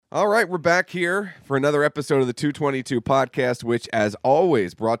All right, we're back here for another episode of the 222 podcast, which, as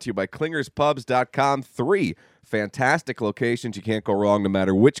always, brought to you by ClingersPubs.com. 3 fantastic locations. You can't go wrong no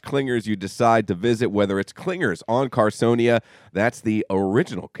matter which Clingers you decide to visit, whether it's Clingers on Carsonia. That's the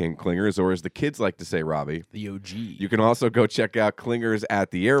original King Clingers, or as the kids like to say, Robbie, the OG. You can also go check out Clingers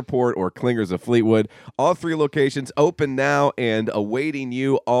at the airport or Clingers of Fleetwood. All 3 locations open now and awaiting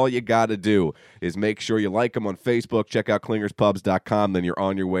you. All you got to do is make sure you like them on Facebook. Check out ClingersPubs.com. Then you're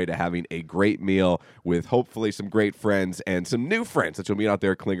on your way to having a great meal with hopefully some great friends and some new friends that you'll meet out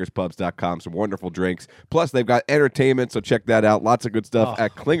there at ClingersPubs.com. Some wonderful drinks. Plus, they've got entertainment, so check that out. Lots of good stuff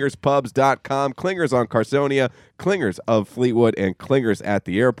at ClingersPubs.com. Clingers on Carsonia, Clingers of Fleetwood, and Clingers at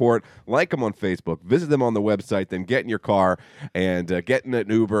the airport. Like them on Facebook. Visit them on the website. Then get in your car and get in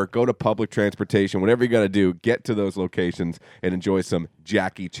an Uber. Go to public transportation. Whatever you got to do, get to those locations and enjoy some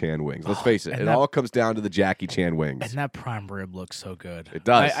Jackie Chan wings. Let's face it. It all comes down to the Jackie Chan wings. And that prime rib looks so good. It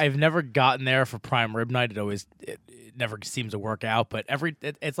does. I've never gotten there for prime rib night. It never seems to work out, but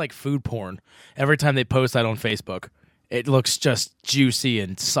it's like food porn. Every time they post that on Facebook, it looks just juicy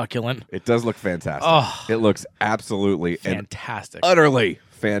and succulent. It does look fantastic. Oh, it looks absolutely fantastic. And utterly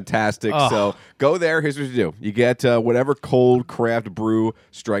fantastic. Oh. So go there. Here's what you do. You get whatever cold craft brew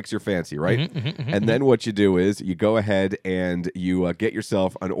strikes your fancy, right? And then what you do is you go ahead and you get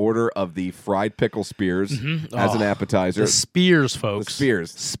yourself an order of the fried pickle spears as an appetizer. The spears, folks. The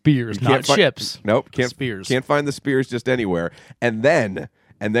spears. Spears, not chips. Nope. Spears. Can't find the spears just anywhere. And then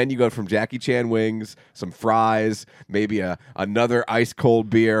you go from Jackie Chan wings, some fries, maybe another ice cold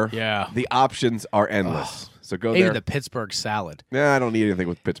beer. Yeah. The options are endless. So go Maybe there. the Pittsburgh salad. Nah, I don't need anything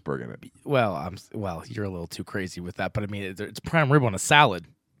with Pittsburgh in it. Well, you're a little too crazy with that, but I mean, it's prime rib on a salad.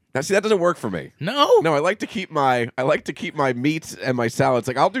 Now, see, that doesn't work for me. No, I like to keep my meats and my salads.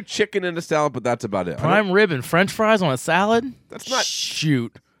 Like, I'll do chicken in a salad, but that's about it. Prime rib and French fries on a salad. That's not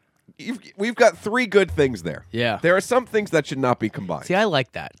shoot. We've got 3 good things there. Yeah, there are some things that should not be combined. See, I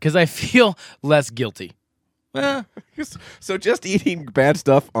like that because I feel less guilty. So just eating bad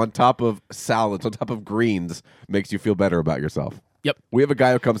stuff on top of salads, on top of greens, makes you feel better about yourself. Yep. We have a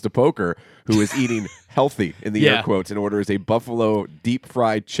guy who comes to poker who is eating healthy, in the air quotes, and orders a buffalo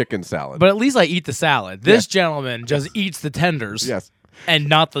deep-fried chicken salad. But at least I eat the salad. This gentleman just eats the tenders. Yes. And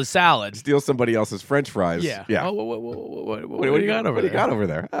not the salad. Steal somebody else's French fries. Yeah. Yeah. Oh, what do you got over there? What do you got over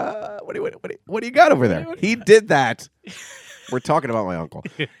there? What do you got over there? He did that. We're talking about my uncle.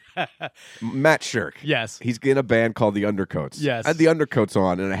 Matt Shirk. Yes. He's in a band called The Undercoats. Yes. I had The Undercoats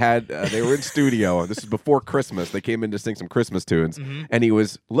on, and they were in studio. This is before Christmas. They came in to sing some Christmas tunes, and he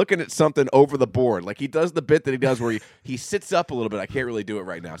was looking at something over the board. Like he does the bit that he does where he sits up a little bit. I can't really do it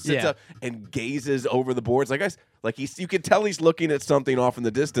right now. Sits up and gazes over the boards. You can tell he's looking at something off in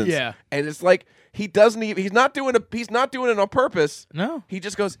the distance. Yeah. And it's like he's not doing it on purpose. No. He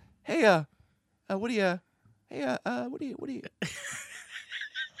just goes, "Hey, what do you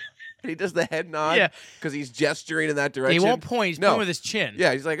And he does the head nod because he's gesturing in that direction. He won't point. He's pointing with his chin.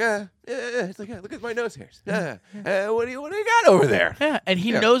 Yeah, he's like, it's like, look at my nose hairs. What do you got over there? Yeah, and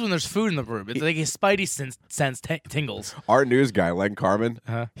he knows when there's food in the room. It's like his spidey sense tingles. Our news guy, Len Carmen,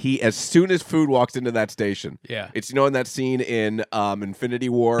 he as soon as food walks into that station, it's in that scene in Infinity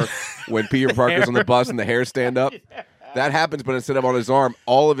War when Peter Parker's on the bus and the hairs stand up. Yeah. That happens, but instead of on his arm,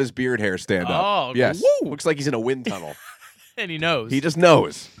 all of his beard hairs stand up. Oh, yes. Woo. Looks like he's in a wind tunnel. And he knows. He just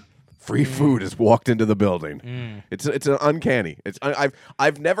knows. Free food has walked into the building. It's an uncanny.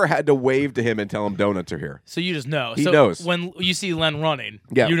 I've never had to wave to him and tell him donuts are here. So you just know. He knows. When you see Len running,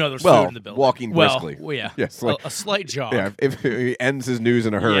 you know there's food in the building. Walking briskly. Well, yeah. Yes, a slight jog. Yeah, if he ends his news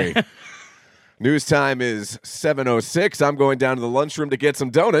in a hurry. Yeah. News time is 7:06. I'm going down to the lunchroom to get some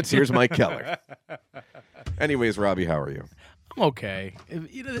donuts. Here's Mike Keller. Anyways, Robbie, how are you? I'm okay.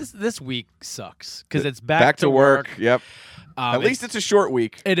 This week sucks because it's back to work. Yep. At least it's a short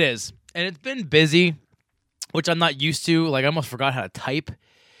week. It is. And it's been busy, which I'm not used to. Like, I almost forgot how to type.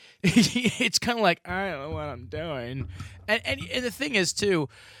 It's kind of like, I don't know what I'm doing. And the thing is, too,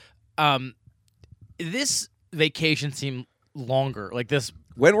 this vacation seemed longer. Like this.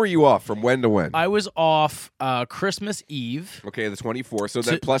 When were you off? From when to when? I was off Christmas Eve. Okay, the 24th. So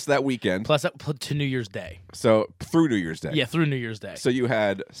that plus that weekend. Plus that to New Year's Day. So through New Year's Day. Yeah, through New Year's Day. So you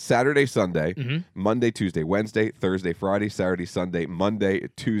had Saturday, Sunday, Monday, Tuesday, Wednesday, Thursday, Friday, Saturday, Sunday, Monday,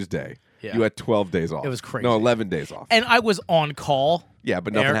 Tuesday. Yeah. You had 12 days off. It was crazy. No, 11 days off. And I was on call. Yeah,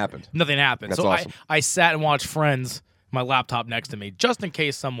 but nothing happened. Nothing happened. That's so awesome. I sat and watched Friends, my laptop next to me, just in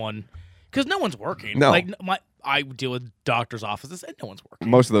case someone, because no one's working. No. Like I deal with doctor's offices and no one's working.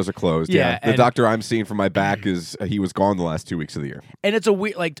 Most of those are closed. Yeah. The doctor I'm seeing for my back he was gone the last 2 weeks of the year. And it's a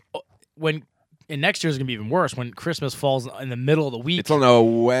weird, like when And next year's going to be even worse when Christmas falls in the middle of the week. It's on a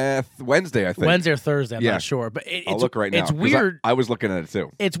Wednesday, I think. Wednesday or Thursday, I'm Yeah. not sure. But I'll look right now. It's 'cause weird. I was looking at it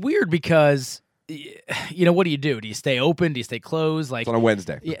too. It's weird because, what do you do? Do you stay open? Do you stay closed? Like, It's on a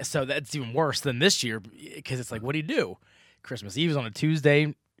Wednesday. yeah, so that's even worse than this year because it's like, what do you do? Christmas Eve is on a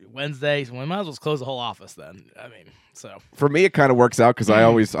Tuesday, Wednesday. So we might as well just close the whole office then. I mean, so. For me, it kind of works out because I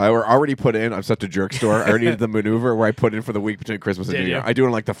already put in. I'm such a jerk store. I already did the maneuver where I put in for the week between Christmas and Did New Year. you? I do it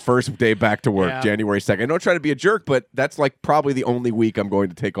on like the first day back to work, Yeah. January 2nd. I don't try to be a jerk, but that's like probably the only week I'm going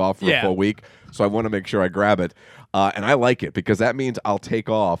to take off for a Yeah. full week. So I want to make sure I grab it. And I like it because that means I'll take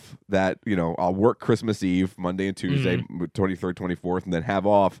off that, I'll work Christmas Eve, Monday and Tuesday, 23rd, 24th, and then have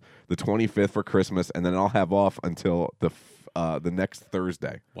off the 25th for Christmas, and then I'll have off until the next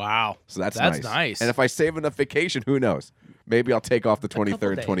Thursday. Wow. So that's nice. And if I save enough vacation, who knows? Maybe I'll take off the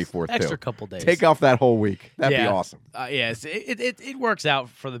 23rd, days. 24th too. Extra couple days. Take off that whole week. That'd be Yeah. awesome. Yes, it works out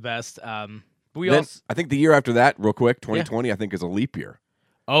for the best. We Then, also I think the year after that, real quick, 2020, I think is a leap year.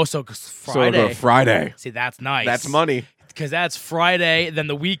 so So Friday. it'll go Friday. See, that's nice. That's money. Because that's Friday, then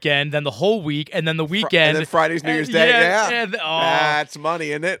the weekend, then the whole week, and then the weekend. And then Friday's New Year's Day. Yeah. And, That's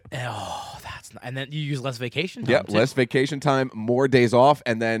money, isn't it? that's and then you use less vacation time. Yeah, too. less vacation time, more days off,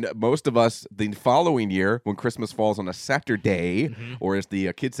 and then most of us the following year, when Christmas falls on a Saturday, or as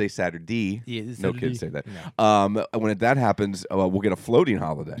the kids say, Saturday. Yeah, it's No Saturday. kids say that. When that happens, we'll get a floating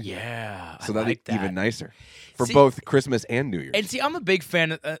holiday. Yeah, So I that'd like be that. even nicer for See- both Christmas and New Year's. And see, I'm a big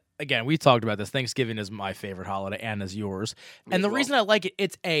fan. Again, we talked about this. Thanksgiving is my favorite holiday, and is yours. And the reason I like it,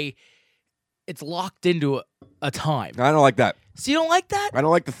 it's locked into a time. I don't like that. So you don't like that? I don't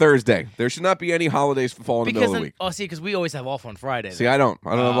like the Thursday. There should not be any holidays fall in the middle of the week. because we always have off on Friday. See, I don't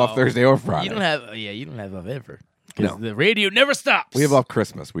have off Thursday or Friday. You don't have. You don't have off ever. Because No. the radio never stops. We have off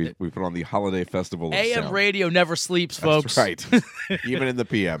Christmas. We put on the holiday festival of AM sound. radio never sleeps, folks. That's right. Even in the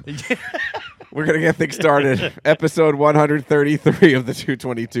PM. We're going to get things started. Episode 133 of the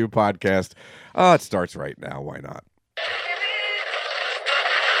 222 podcast. It starts right now. Why not?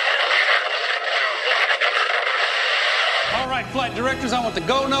 All right, flight directors, I want the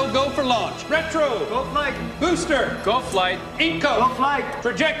go, no, go for launch. Retro. Go flight. Booster. Go flight. Eco. Go flight.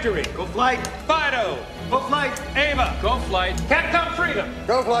 Trajectory. Go flight. Fido. Go flight. Ava. Go flight. Capcom Freedom.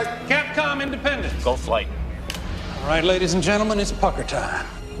 Go flight. Capcom Independence. Go flight. All right, ladies and gentlemen, it's pucker time.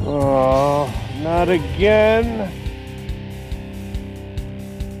 Oh, not again.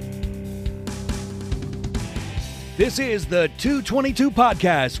 This is the 222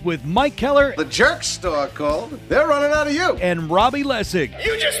 podcast with Mike Keller The jerk store called. They're running out of you. and Robbie Lessig.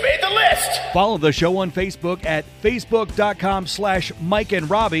 You just made the list! Follow the show on Facebook at facebook.com/Mike and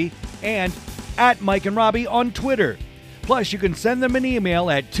Robbie and at Mike and Robbie on Twitter. Plus, you can send them an email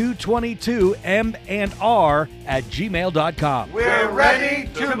at 222mandr@gmail.com. We're ready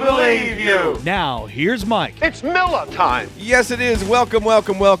to believe you. Now, here's Mike. It's Miller time! Yes, it is. Welcome.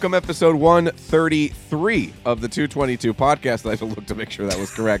 Episode 133 of the 222 podcast. I have to look to make sure that was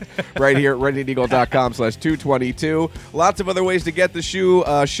correct. Right here at ReadyToEagle.com/222. Lots of other ways to get the show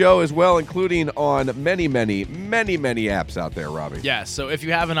as well, including on many apps out there, Robbie. Yes. So if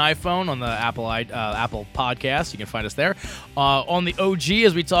you have an iPhone on the Apple Podcast, you can find us there. On the OG,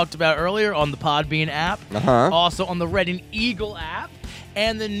 as we talked about earlier, on the Podbean app. Also on the Reading Eagle app.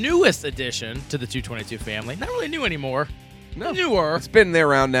 And the newest addition to the 222 family. Not really new anymore. No. Newer. It's been there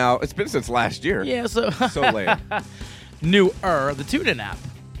around now. It's been since last year. Yeah, so So late. newer, the TuneIn app,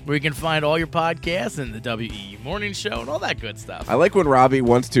 where you can find all your podcasts and the WE Morning Show and all that good stuff. I like when Robbie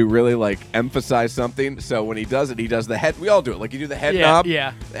wants to really emphasize something. So when he does it, he does the head. We all do it. Like you do the head nod.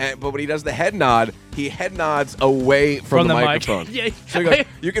 Yeah. But when he does the head nod, he head nods away from the mic. microphone. Yeah. So he goes,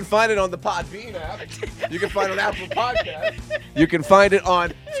 you can find it on the Podbean app. You can find it on Apple Podcasts. You can find it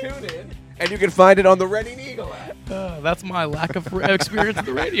on TuneIn. And you can find it on the Reading Eagle app. That's my lack of experience in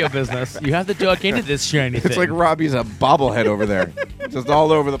the radio business. You have to duck into this shiny thing. It's like Robbie's a bobblehead over there. Just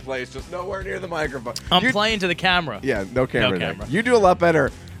all over the place. Just nowhere near the microphone. I'm You- playing to the camera. Yeah, no camera there. camera. You do a lot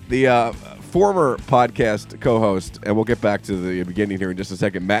better. The former podcast co-host, and we'll get back to the beginning here in just a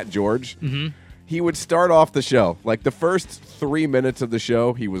second, Matt George. Mm-hmm. He would start off the show. Like the first 3 minutes of the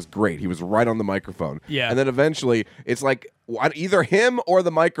show, he was great. He was right on the microphone. Yeah. And then eventually, it's like either him or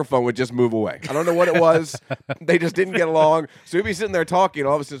the microphone would just move away. I don't know what it was. They just didn't get along. So he'd be sitting there talking, and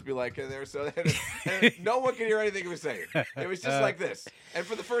all of a sudden be like, and no one could hear anything he was saying. It was just like this. And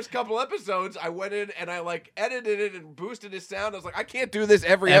for the first couple episodes, I went in and I edited it and boosted his sound. I was like, I can't do this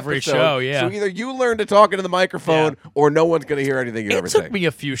every episode. show, yeah. So either you learn to talk into the microphone or no one's going to hear anything you ever It took say. me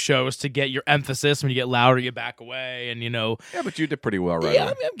a few shows to get your emphasis. When you get louder, you back away, and Yeah, but you did pretty well right yeah,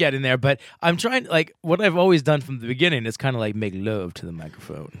 away. I'm getting there. But I'm trying. Like what I've always done from the beginning is kind of like make love to the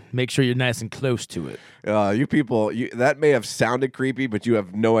microphone. Make sure you're nice and close to it. You people, that may have sounded creepy, but you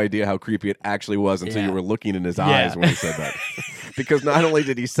have no idea how creepy it actually was until you were looking in his eyes when he said that. Because not only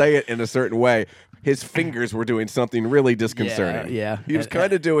did he say it in a certain way, his fingers were doing something really disconcerting. Yeah. He was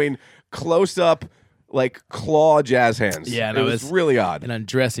kind of doing close-up, like claw jazz hands. Yeah, it was really odd. And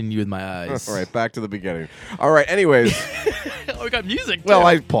undressing you with my eyes. All right, back to the beginning. All right, anyways. We got music, too. Well,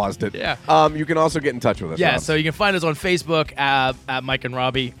 I paused it. Yeah. You can also get in touch with us. Yeah, Rob. so you can find us on Facebook at Mike and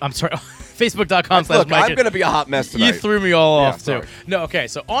Robbie. I'm sorry, Facebook.com/Mike. Look, I'm going to be a hot mess tonight. You threw me all off, too. sorry. No, okay,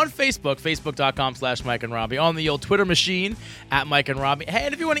 so on Facebook, Facebook.com/Mike and Robbie. On the old Twitter machine, at Mike and Robbie. Hey,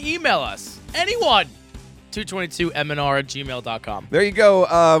 and if you want to email us, anyone, 222mnr@gmail.com. There you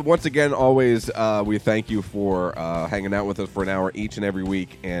go. Once again, always we thank you for hanging out with us for an hour each and every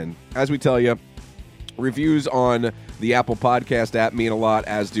week. And as we tell you, reviews on the Apple Podcast app mean a lot,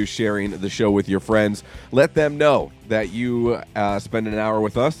 as do sharing the show with your friends. Let them know that you spend an hour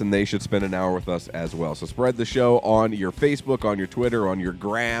with us, and they should spend an hour with us as well. So spread the show on your Facebook, on your Twitter, on your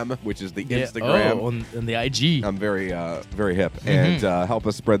Gram, which is the Instagram. Oh, on the IG. I'm very hip. And help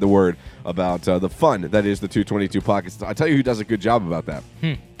us spread the word about the fun that is the 222 Podcast. I tell you who does a good job about that.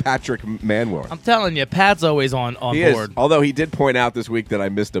 Patrick Manwar. I'm telling you, Pat's always on He board. is, although he did point out this week that I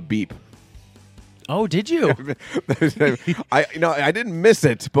missed a beep. Oh, did you? I didn't miss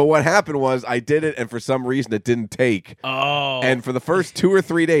it, but what happened was I did it, and for some reason it didn't take. Oh. And for the first 2 or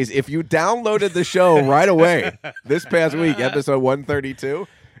 3 days, if you downloaded the show right away this past week, episode 132,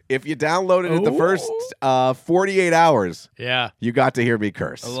 if you downloaded it the first 48 hours, you got to hear me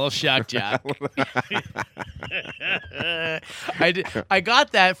curse. A little shock jock. I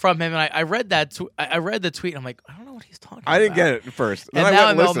got that from him, and I read that. I read the tweet. And I'm like, I don't know what he's talking about. I didn't get it at first. Then and I now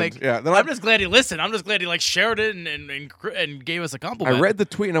went and listened. I'm just glad he listened. I'm just glad he shared it and gave us a compliment. I read the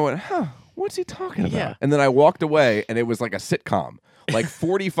tweet and I went, what's he talking about? Yeah. And then I walked away, and it was like a sitcom. Like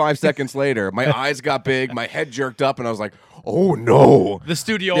 45 seconds later, my eyes got big, my head jerked up, and I was like, oh no. The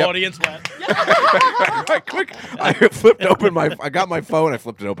studio audience went, Quick. I flipped open I got my phone, I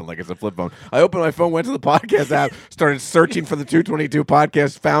flipped it open like it's a flip phone. I opened my phone, went to the podcast app, started searching for the 222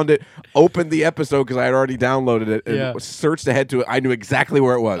 podcast, found it, opened the episode because I had already downloaded it, and searched ahead to it. I knew exactly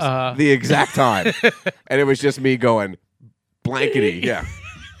where it was, the exact time. And it was just me going, blankety, yeah.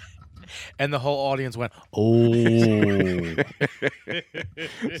 And the whole audience went, oh.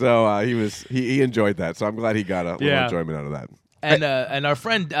 So he enjoyed that. So I'm glad he got a little enjoyment out of that. And our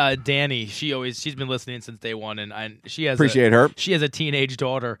friend Danny, she's been listening since day one, and she has Appreciate her. She has a teenage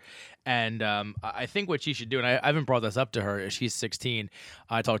daughter, and I think what she should do, and I haven't brought this up to her. She's 16.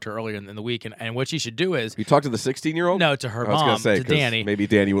 I talked to her earlier in the week, and what she should do is you talk to the 16-year-old. No, to her mom. I was gonna say, to Danny. Maybe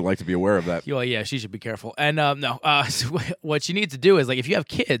Danny would like to be aware of that. Well, yeah, she should be careful. And so what she needs to do is, like, if you have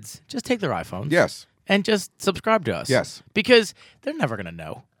kids, just take their iPhones. Yes. And just subscribe to us. Yes. Because they're never gonna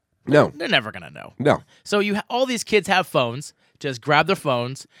know. No. They're never gonna know. No. So all these kids have phones. Just grab their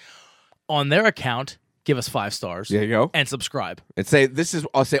phones on their account, give us 5 stars. There you go. And subscribe. And say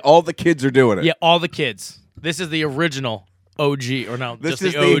I'll say all the kids are doing it. Yeah, all the kids. This is the original OG, or no, this just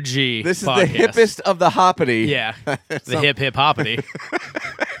is the OG. This podcast. is the hippest of the hoppity. Yeah, the hip hoppity.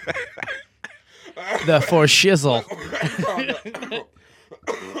 The for shizzle.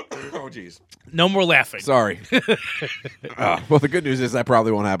 Oh, jeez. No more laughing. Sorry. Well, the good news is that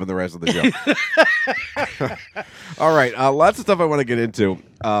probably won't happen the rest of the show. All right. Lots of stuff I want to get into.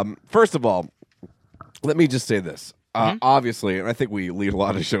 First of all, let me just say this. Obviously, and I think we lead a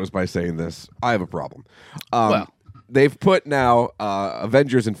lot of shows by saying this, I have a problem. They've put now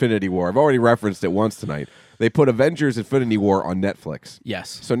Avengers Infinity War. I've already referenced it once tonight. They put Avengers Infinity War on Netflix.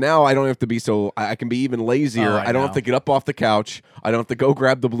 Yes. So now I don't have to be I can be even lazier. I don't have to get up off the couch. I don't have to go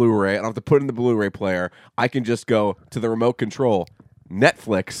grab the Blu-ray. I don't have to put it in the Blu-ray player. I can just go to the remote control.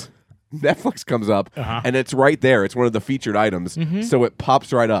 Netflix comes up, and it's right there. It's one of the featured items, so it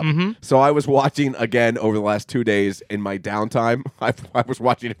pops right up. So I was watching again over the last 2 days in my downtime. I was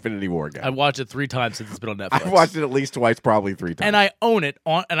watching Infinity War again. I've watched it 3 times since it's been on Netflix. I've watched it at least twice, probably 3 times. And I own it,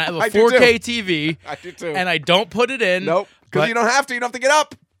 and I have a 4K TV. I do too. And I don't put it in. Nope, because you don't have to. You don't have to get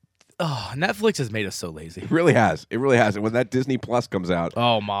up. Oh, Netflix has made us so lazy. It really has. It really has. And when that Disney Plus comes out,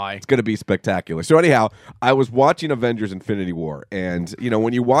 oh my, it's going to be spectacular. So anyhow, I was watching Avengers Infinity War, and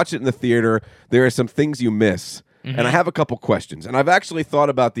when you watch it in the theater, there are some things you miss. And I have a couple questions. And I've actually thought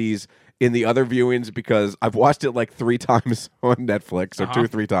about these in the other viewings because I've watched it like 3 times on Netflix, or 2 or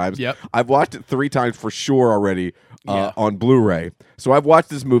 3 times. Yep. I've watched it 3 times for sure already on Blu-ray. So I've watched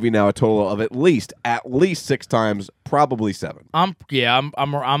this movie now a total of at least 6 times, probably 7. I'm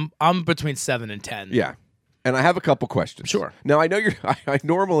between 7 and 10. Yeah. And I have a couple questions. Sure. Now, I know I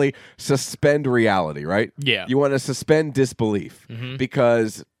normally suspend reality, right? Yeah. You want to suspend disbelief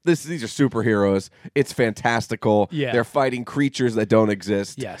because these are superheroes. It's fantastical. Yeah. They're fighting creatures that don't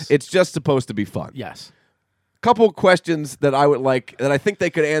exist. Yes. It's just supposed to be fun. Yes. Couple of questions that I would like that I think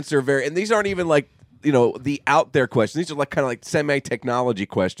they could answer and these aren't even like the out there questions. These are like kind of like semi-technology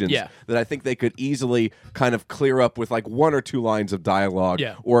questions that I think they could easily kind of clear up with like 1 or 2 lines of dialogue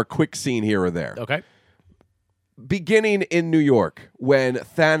or a quick scene here or there. Okay. Beginning in New York, when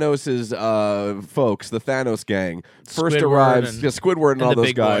Thanos' folks, the Thanos gang, first Squidward arrives, and Squidward and all the those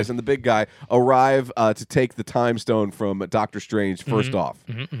big guys, boy. and the big guy arrive to take the Time Stone from Doctor Strange first off.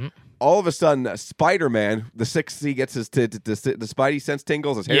 All of a sudden, Spider-Man, the sixth, he gets the Spidey sense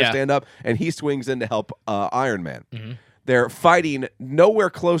tingles, his hair stand up, and he swings in to help Iron Man. They're fighting nowhere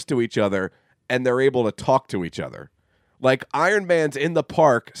close to each other, and they're able to talk to each other. Like, Iron Man's in the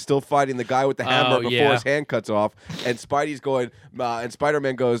park still fighting the guy with the hammer before his hand cuts off, and Spidey's going, and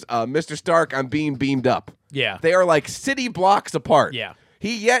Spider-Man goes, Mr. Stark, I'm being beamed up. Yeah. They are like city blocks apart. Yeah.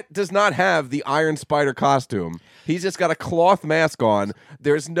 He yet does not have the Iron Spider costume. He's just got a cloth mask on.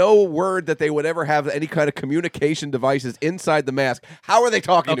 There's no word that they would ever have any kind of communication devices inside the mask. How are they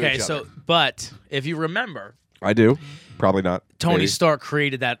talking to each other? But if you remember, I do. Probably not. Tony Maybe. Stark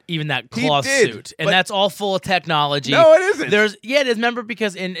created that cloth did, suit, and but- that's all full of technology. No, it isn't. It is. Remember,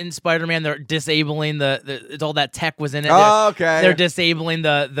 because in Spider-Man, they're disabling it's all that tech was in it. Oh, okay. They're disabling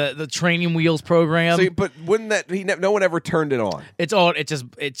the training wheels program. See, but wouldn't that no one ever turned it on? It's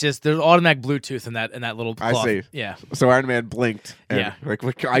just there's automatic Bluetooth in that little cloth. I see. Yeah. So Iron Man blinked. And Yeah.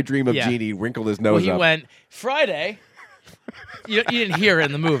 like I Dream of Yeah. Genie wrinkled his Well, nose he up. went Friday. You didn't hear it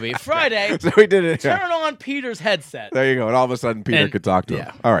in the movie. Friday. So he did it. Yeah. Turn on Peter's headset. There you go. And all of a sudden, Peter And- could talk to him.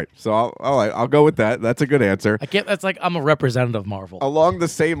 yeah. All right. So I'll go with that. That's a good answer. That's like I'm a representative of Marvel. Along the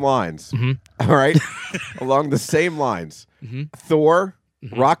same lines. Mm-hmm. All right. Along the same lines. Thor,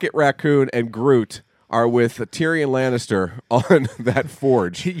 Mm-hmm. Rocket Raccoon, and Groot are with Tyrion Lannister on that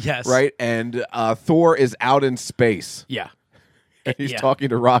forge. Yes. Right? And Thor is out in space. Yeah. And he's Yeah. talking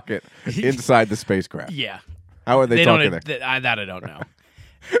to Rocket inside the spacecraft. Yeah. How are they talking there? That I don't know.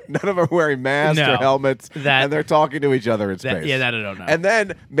 None of them are wearing masks No. or helmets, That- and they're talking to each other in space. That I don't know. And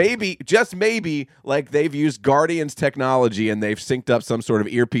then maybe, just maybe, like they've used Guardians technology and they've synced up some sort of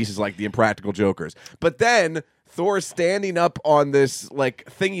earpieces like the Impractical Jokers. But then Thor's standing up on this like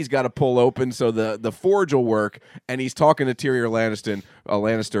thing he's got to pull open so the forge will work, and he's talking to Tyrion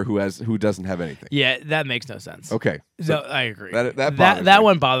Lannister who doesn't have anything. Yeah, that makes no sense. Okay. No, I agree. that bothers that me.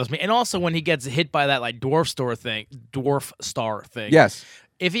 one bothers me. And also when he gets hit by that like dwarf star thing. Yes.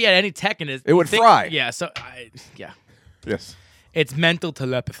 If he had any tech in his, It would fry. Yeah. So Yes. it's mental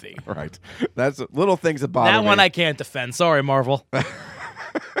telepathy. Right. That's little things that bother That me. one I can't defend. Sorry, Marvel.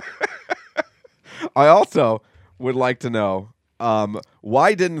 I also would like to know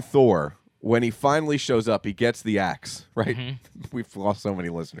why didn't Thor, when he finally shows up, he gets the axe, right? We've lost so many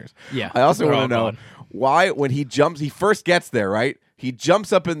listeners. Yeah, I also they're want to all know gone. why, when he first gets there, right? He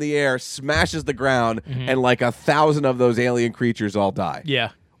jumps up in the air, smashes the ground, and like 1,000 of those alien creatures all die.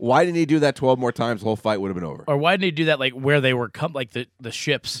 Yeah. Why didn't he do that 12 more times? The whole fight would have been over. Or why didn't he do that like where they were like the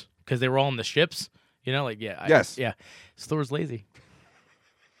ships, because they were all in the ships? You know, like Yes. Thor's lazy.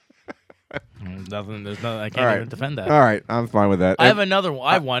 There's nothing. I can't All right. even defend that. All right. I'm fine with that. I have another one.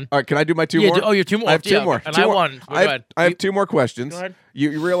 I have one. All right, can I do my 2 Yeah, more? you have 2 more. I have 2 Yeah, more. and Two I more. won. Go ahead. I have 2 more questions. Go ahead.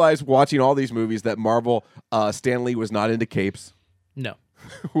 You realize watching all these movies that Marvel, Stan Lee was not into capes. No.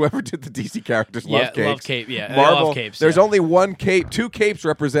 Whoever did the DC characters Yeah, love capes. love cape, yeah. They Marvel, love capes, there's yeah. only one cape, 2 capes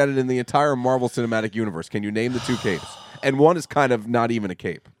represented in the entire Marvel Cinematic Universe. Can you name the 2 capes? And one is kind of not even a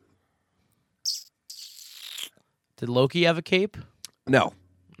cape. Did Loki have a cape? No.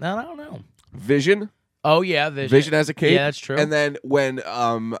 No, I don't know. Vision. Oh yeah, Vision. Vision has a cape. Yeah, that's true. And then when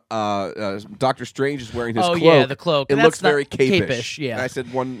Doctor Strange is wearing his Oh, cloak, yeah, the cloak. it That's looks not very capish. capish, yeah. And I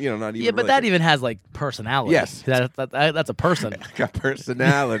said one, not even. yeah, but really that cape. even has like personality. Yes. That's a person. Got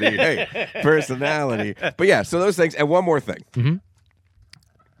personality. Hey, personality. But yeah, so those things. And one more thing.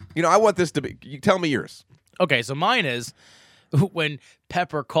 Mm-hmm. I want this to be. You tell me yours. Okay, so mine is when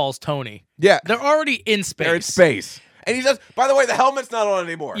Pepper calls Tony. Yeah. They're already in space. They're in space. And he says, by the way, the helmet's not on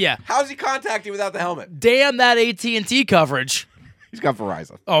anymore. Yeah. How's he contacting without the helmet? Damn that AT&T coverage. He's got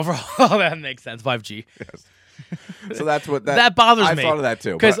Verizon. Oh, that makes sense. 5G. So that's what That bothers I me. thought of that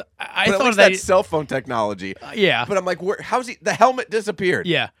too. 'Cause but I at thought least that- that's cell phone technology. Yeah. But I'm like, how's he? The helmet disappeared.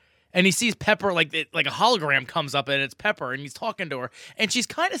 Yeah. And he sees Pepper like a hologram comes up and it's Pepper and he's talking to her and she's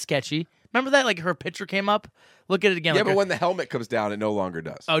kind of sketchy. Remember that? Like her picture came up. Look at it again. Yeah, like but when the helmet comes down, it no longer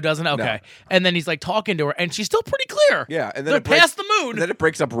does. Oh, doesn't? Okay. No. And then he's like talking to her and she's still pretty clear. Yeah, and then they're it breaks, past the moon. And then it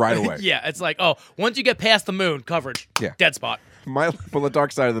breaks up right away. Yeah, it's like, once you get past the moon, coverage. Yeah. Dead spot. My Life on the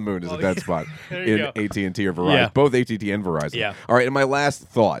Dark Side of the Moon is a dead spot There you in go. AT&T or Verizon. Yeah. Both AT&T and Verizon. Yeah. All right, and my last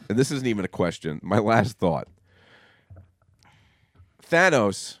thought, and this isn't even a question. My last thought.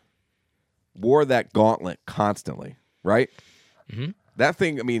 Thanos wore that gauntlet constantly, right? Mm-hmm. That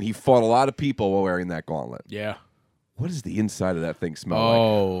thing, I mean, he fought a lot of people while wearing that gauntlet. Yeah. What does the inside of that thing smell like?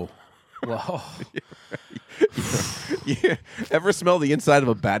 Oh. Whoa. Yeah. Ever smell the inside of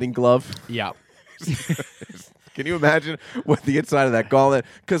a batting glove? Yeah. Can you imagine what the inside of that gauntlet?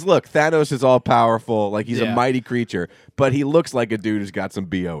 Because look, Thanos is all powerful, like he's a Yeah. mighty creature, but he looks like a dude who's got some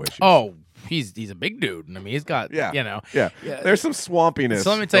BO issues. Oh, he's a big dude. I mean, he's got, yeah, you know. yeah. There's some swampiness.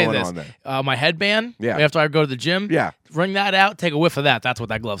 So let me tell you going this: on there. my headband. Yeah. After I go to the gym. Yeah. Wring that out. Take a whiff of that. That's what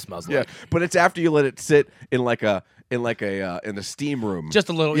that glove smells Yeah, like. but it's after you let it sit in in the steam room. Just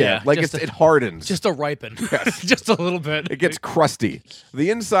a little. Yeah. like just it hardens. just to ripen. Just a little bit. It gets crusty. The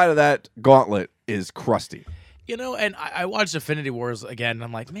inside of that gauntlet is crusty. You know, and I watched Infinity Wars again, and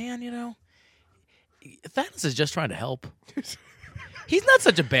I'm like, man, you know, Thanos is just trying to help. He's not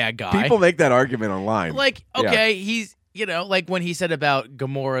such a bad guy. People make that argument online. Like, Yeah. okay, he's, you know, like when he said about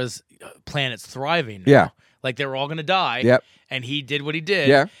Gamora's planets thriving. Yeah. Like they were all going to die. Yep. And he did what he did.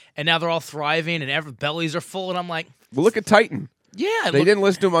 Yeah. And now they're all thriving and every bellies are full. And I'm like, Well, look at Titan. yeah. They didn't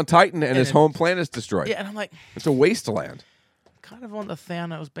listen to him on Titan, and his it- home planet is destroyed. Yeah. And I'm like, It's a wasteland. kind of on the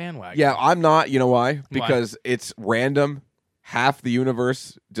Thanos bandwagon. Yeah, I'm not. You know why? Because it's random. Half the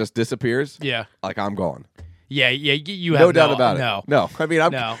universe just disappears. Yeah. Like I'm gone. Yeah. Yeah. You have No doubt about no. it. No, I mean,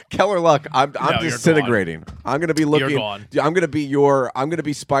 I'm No. Keller Luck. I'm you're disintegrating. I'm gonna be looking. gone. I'm gonna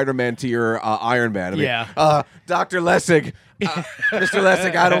be Spider-Man to your Iron Man. I mean, Yeah. Dr. Lessig, Mr.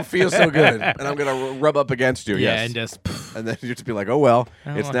 Lessig, I don't feel so good, and I'm gonna rub up against you. Yeah. Yes. And just, And then you just be like, oh well,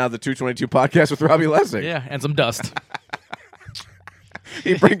 it's well. now the 222 podcast with Robbie Lessig. yeah. And some dust.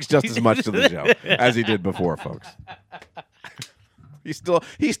 He brings just as much to the show as he did before, folks. He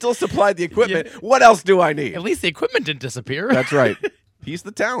still supplied the equipment. What else do I need? At least the equipment didn't disappear. That's right. He's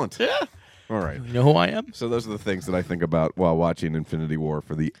the talent. Yeah. All right. You know who I am? So those are the things that I think about while watching Infinity War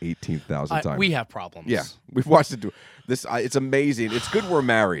for the 18,000th time. We have problems. Yeah, we've watched it. It's amazing. It's good we're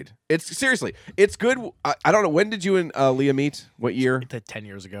married. It's good. I don't know. When did you and Leah meet? What year? 10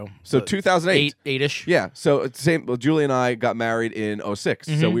 years ago. So 2008. Eight-ish. Yeah. So it's the same. Well, Julie and I got married in 06.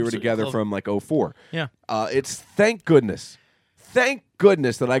 So we were So together close. from like 04. Yeah. It's thank goodness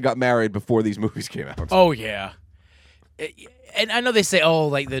that I got married before these movies came out. Oh, yeah. And I know they say, oh,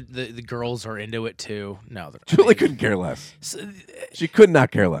 like the girls are into it too. No, they're not. Julie couldn't care less. So, She could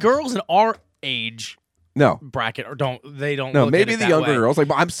not care less. girls in our age No. bracket or don't No, look maybe at it the that younger way. girls. Like,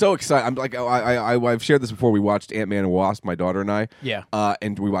 I'm so excited. I'm like, I've shared this before. We watched Ant-Man and Wasp, my daughter and I. Yeah.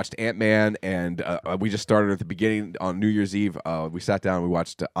 And we watched Ant-Man, and we just started at the beginning on New Year's Eve. We sat down and we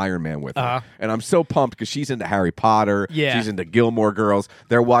watched Iron Man with her. And I'm so pumped because she's into Harry Potter. Yeah. She's into Gilmore Girls.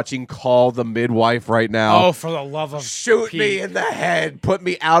 They're watching Call the Midwife right now. Oh, for the love of Shoot me Pete. in the head. Put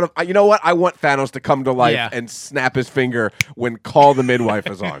me out of. You know what? I want Thanos to come to life Yeah. and snap his finger when Call the Midwife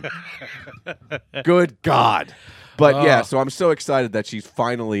is on. Good God. But yeah, so I'm so excited that she's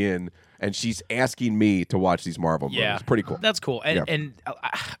finally in, and she's asking me to watch these Marvel movies. Yeah, Pretty cool. That's cool. And Yeah. and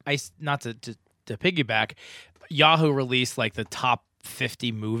I not to piggyback, Yahoo released like the top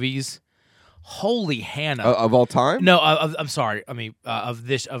 50 movies. Holy Hannah! Of all time? No, I'm sorry. I mean, of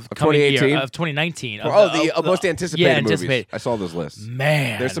coming 2018? year of 2019. The most anticipated movies. anticipated. I saw those lists.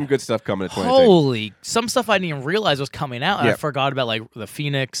 Man, There's some good stuff coming in 2018. holy, some stuff I didn't even realize was coming out. And Yeah. I forgot about like the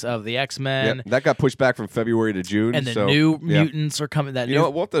Phoenix of the X-Men Yep, that got pushed back from February to June. and the so, new yeah. mutants are coming. That You new, know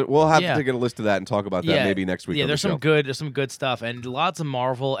what? We'll have Yeah. to get a list of that and talk about that maybe next week. Yeah, on there's the show. there's some good stuff and lots of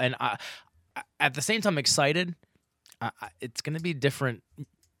Marvel. And I at the same time excited. It's going to be different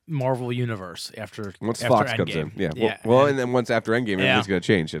Marvel universe after Once after Fox comes Endgame. in, Yeah. Well, and then once after Endgame, Yeah. everything's going to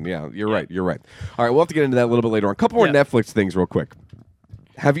change. And yeah, you're right. You're right. All right, we'll have to get into that a little bit later on. A couple more Yeah. Netflix things, real quick.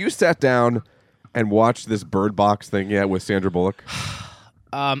 Have you sat down and watched this Bird Box thing yet with Sandra Bullock?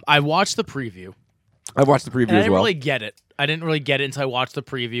 I watched the preview. I've watched the preview And I as didn't well. really get it. I didn't really get it until I watched the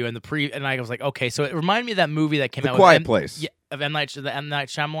preview and I was like, okay, so it reminded me of that movie that came The out Quiet with Place. Yeah, of the M. Night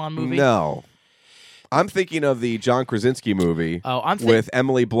Shyamalan movie. No. I'm thinking of the John Krasinski movie Oh, I'm with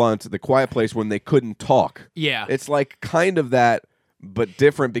Emily Blunt, The Quiet Place, when they couldn't talk. Yeah. It's like kind of that, but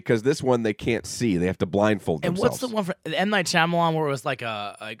different because this one they can't see. They have to blindfold And themselves. what's the one for M. Night Shyamalan where it was like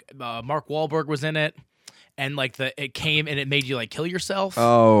Mark Wahlberg was in it? and like it came and it made you like kill yourself.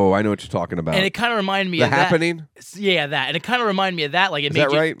 Oh, I know what you're talking about. And it kind of reminded me The of Happening? that. Yeah, that. And it kind of reminded me of that. Like it Is made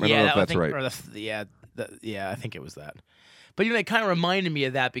that you, right? I don't know if that's think, right. Or yeah, I think it was that. But it kind of reminded me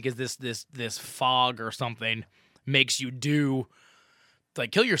of that because this fog or something makes you do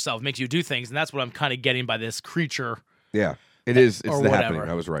like kill yourself, makes you do things, and that's what I'm kind of getting by this creature. Yeah. It is. It's or The whatever. Happening.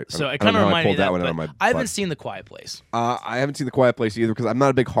 I was right. So I it don't kind of know how I reminded me pulled of that that. one out But of my I haven't butt. seen The Quiet Place. I haven't seen The Quiet Place either because I'm not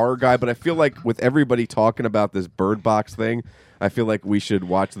a big horror guy, but I feel like with everybody talking about this Bird Box thing, I feel like we should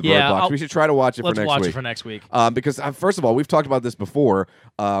watch the Bird Box. We should try to watch it for Let's next watch week. it for next week. Because first of all, we've talked about this before.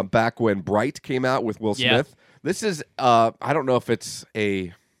 Back when Bright came out with Will Yeah. Smith, this is I don't know if it's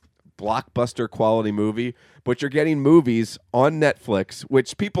a blockbuster quality movie, but you're getting movies on Netflix,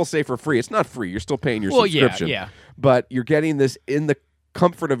 which people say for free. It's not free. You're still paying your subscription. Yeah. But you're getting this in the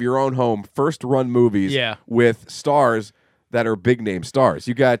comfort of your own home, first run movies with stars that are big name stars.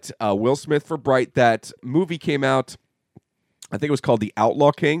 You got Will Smith for Bright. That movie came out, I think it was called The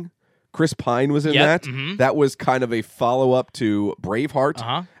Outlaw King. Chris Pine was in that. Mm-hmm. That was kind of a follow-up to Braveheart.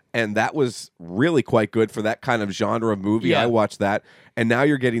 Uh-huh. And that was really quite good for that kind of genre of movie. Yeah. I watched that. And now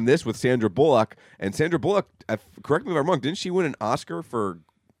you're getting this with Sandra Bullock. And Sandra Bullock, correct me if I'm wrong, didn't she win an Oscar for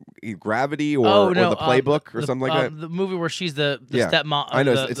Gravity or The Playbook or something like that? The movie where she's the Yeah. stepmom. I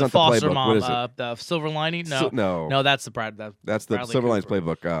know, the, it's the not The foster Playbook. mom. What is it? The Silver Lining? No. No. That's the That's the Bradley Silver Linings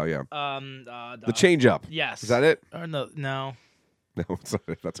Cooper. Playbook. Oh, yeah. The Change Up. Yes. Is that it? Or no. No, it's not,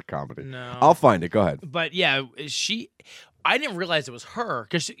 that's a comedy. No. I'll find it. Go ahead. But yeah, I didn't realize it was her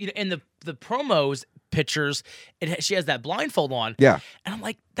because in the promos pictures, she has that blindfold on. Yeah. And I'm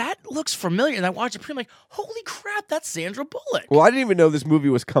like, that looks familiar. And I watched it, I'm like, holy crap, that's Sandra Bullock. Well, I didn't even know this movie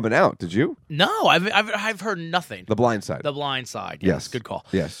was coming out. Did you? No, I've heard nothing. The Blind Side. The Blind Side. Yes. Good call.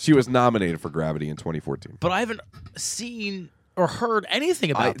 Yes. She was nominated for Gravity in 2014. But I haven't seen or heard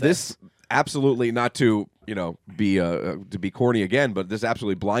anything about this. Absolutely not to be corny again, but this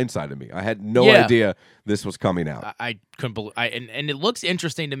absolutely blindsided me. I had no idea this was coming out. I couldn't believe, and it looks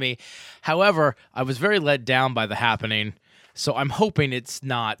interesting to me. However, I was very let down by The Happening, so I'm hoping it's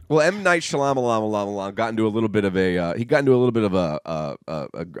not. Well, M. Night Shyamalan got into a little bit of he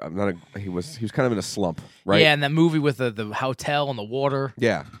was kind of in a slump, right? Yeah, and that movie with the hotel and the water.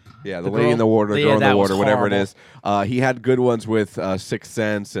 Yeah. Yeah, the The lady girl- in the water, yeah, girl in that the was water, whatever it horrible. is. He had good ones with Sixth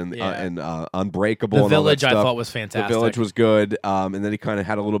Sense and Unbreakable. The and all that Village I stuff. thought was fantastic. The Village was good, and then he kind of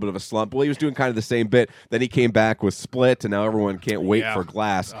had a little bit of a slump. Well, he was doing kind of the same bit. Then he came back with Split, and now everyone can't wait for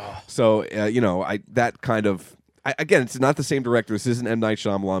Glass. So that kind of. Again, it's not the same director. This isn't M. Night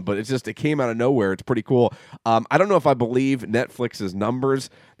Shyamalan, but it came out of nowhere. It's pretty cool. I don't know if I believe Netflix's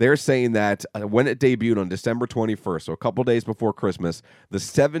numbers. They're saying that when it debuted on December 21st, so a couple days before Christmas, the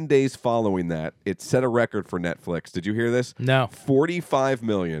 7 days following that, it set a record for Netflix. Did you hear this? No.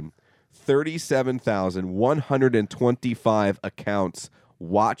 45,037,125 accounts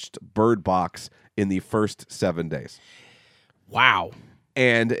watched Bird Box in the first 7 days. Wow.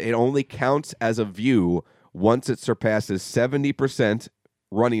 And it only counts as a view once it surpasses 70%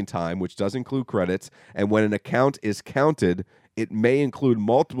 running time, which does include credits. And when an account is counted, it may include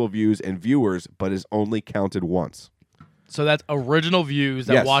multiple views and viewers, but is only counted once. So that's original views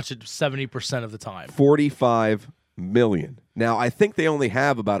that Yes. watch it 70% of the time. 45 million. Now, I think they only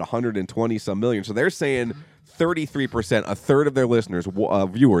have about 120 some million. So they're saying 33%, a third of their listeners,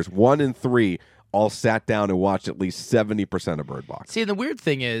 viewers, 1 in 3, all sat down and watched at least 70% of Bird Box. See, and the weird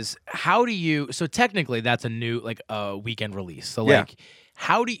thing is, how do you? So technically, that's a new weekend release. So Yeah.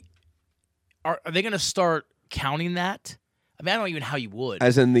 how do you, are they going to start counting that? I mean, I don't even know how you would.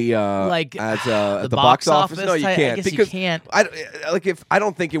 As in the the the box office? office No, you type- I can't. guess you because can't. I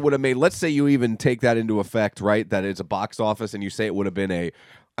don't think it would have made. Let's say you even take that into effect, right? That it's a box office, and you say it would have been a.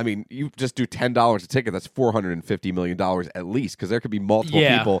 I mean, you just do $10 a ticket. That's $450 million at least, because there could be multiple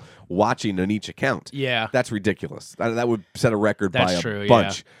Yeah. people watching on each account. Yeah. That's ridiculous. That would set a record That's by a true,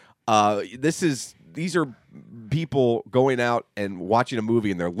 bunch. These are people going out and watching a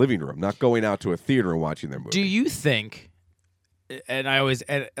movie in their living room, not going out to a theater and watching their movie. Do you think? And I always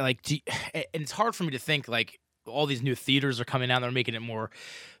and it's hard for me to think like all these new theaters are coming out. They're making it more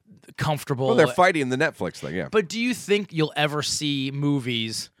comfortable. Well, they're fighting the Netflix thing, yeah. But do you think you'll ever see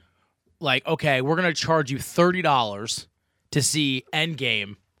movies like, okay, we're going to charge you $30 to see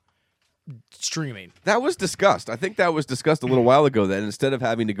Endgame streaming? That was discussed. I think that was discussed a little while ago, that instead of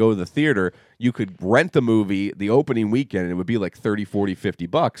having to go to the theater, you could rent the movie the opening weekend, and it would be like $30, $40,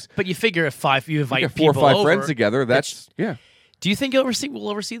 $50. But you figure if you invite You get 4 or people 5 over, friends together, that's, yeah. Do you think we'll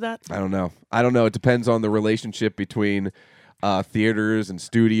ever see that? I don't know. It depends on the relationship between theaters and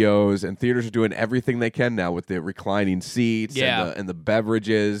studios, and theaters are doing everything they can now with the reclining seats and the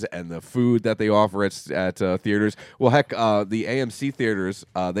beverages and the food that they offer at theaters. Well, heck, the AMC theaters,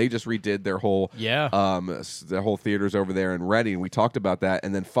 they just redid their whole theaters over there in Reading. We talked about that,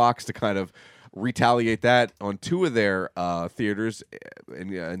 and then Fox, to kind of retaliate that on 2 of their theaters,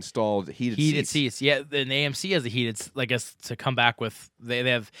 installed heated seats. Yeah, and AMC has the heated. I guess to come back with they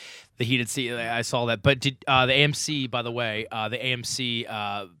have the heated seat. I saw that, but the AMC, by the way, the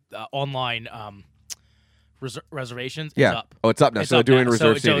AMC online reservations is up. Oh, it's up now. So they're doing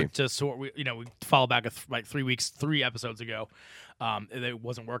reserve seating. We follow back like 3 episodes ago. It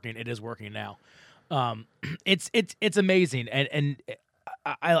wasn't working. It is working now. It's amazing, and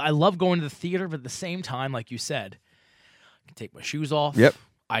I love going to the theater, but at the same time, like you said, I can take my shoes off. Yep.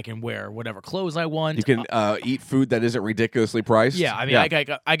 I can wear whatever clothes I want. You can eat food that isn't ridiculously priced. Yeah, I mean,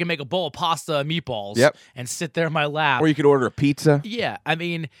 I can make a bowl of pasta and meatballs and sit there in my lap. Or you could order a pizza. Yeah, I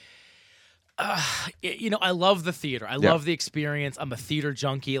mean, I love the theater. I love the experience. I'm a theater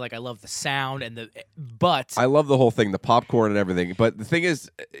junkie. Like, I love the sound but I love the whole thing, the popcorn and everything. But the thing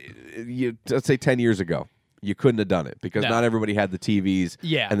is, let's say 10 years ago, you couldn't have done it because not everybody had the TVs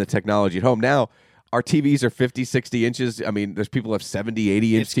and the technology at home. Now, our TVs are 50, 60 inches. I mean, there's people who have 70,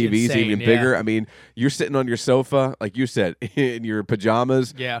 80-inch TVs, insane, even bigger. I mean, you're sitting on your sofa, like you said, in your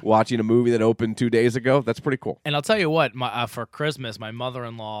pajamas, watching a movie that opened 2 days ago. That's pretty cool. And I'll tell you what, for Christmas, my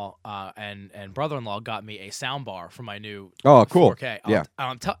mother-in-law and brother-in-law got me a sound bar for my new 4K.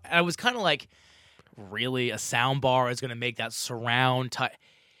 I was kind of like, really? A sound bar is going to make that surround type?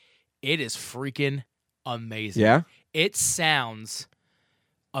 It is freaking amazing. Yeah? It sounds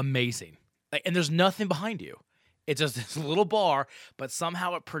amazing. And there's nothing behind you. It's just this little bar, but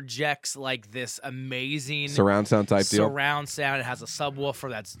somehow it projects like this amazing surround sound type deal. Surround sound. It has a subwoofer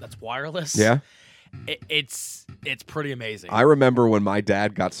that's wireless. Yeah. It's pretty amazing. I remember when my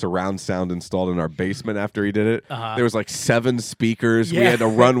dad got surround sound installed in our basement after he did it. There was like 7 speakers. We had to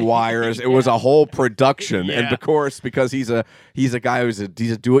run wires. It was a whole production. And of course, because he's a guy he's a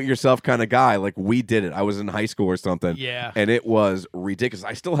do-it-yourself kind of guy. Like, we did it. I was in high school or something. Yeah. And it was ridiculous.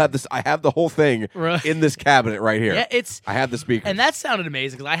 I still have this. I have the whole thing in this cabinet right here. Yeah, I have the speaker. And that sounded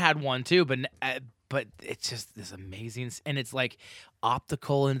amazing because I had one too, but it's just this amazing, and it's like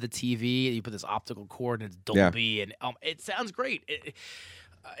optical into the TV. You put this optical cord, and it's Dolby, and it sounds great.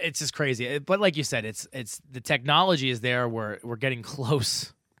 It's just crazy. But like you said, it's the technology is there. We're getting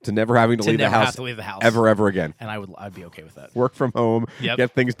close to never having to leave the house ever again. And I'd be okay with that. Work from home,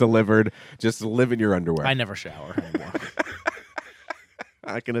 get things delivered, just live in your underwear. I never shower anymore.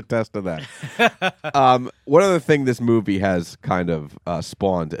 I can attest to that. One other thing this movie has kind of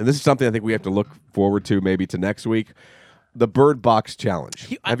spawned, and this is something I think we have to look forward to maybe to next week, the Bird Box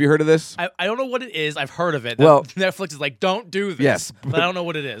Challenge. Have you heard of this? I don't know what it is. I've heard of it. Well, Netflix is like, don't do this. Yes. But I don't know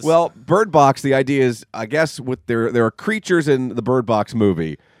what it is. Well, Bird Box, the idea is, I guess, there are creatures in the Bird Box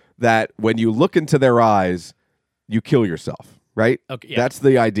movie that when you look into their eyes, you kill yourself, right? Okay, yeah. That's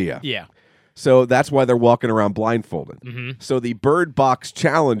the idea. Yeah. So that's why they're walking around blindfolded. Mm-hmm. So the Bird Box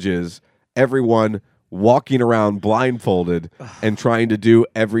challenges everyone walking around blindfolded and trying to do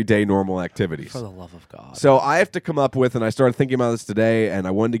everyday normal activities. For the love of God. So I have to come up with, and I started thinking about this today, and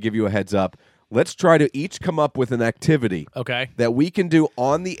I wanted to give you a heads up. Let's try to each come up with an activity that we can do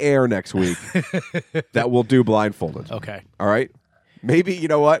on the air next week that we'll do blindfolded. Okay. All right? Maybe, you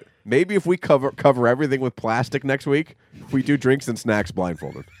know what? Maybe if we cover everything with plastic next week, we do drinks and snacks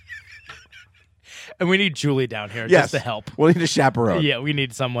blindfolded. And we need Julie down here just to help. We'll need a chaperone. Yeah, we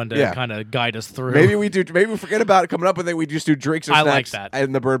need someone to kind of guide us through. Maybe we forget about it coming up with it. We just do drinks or snacks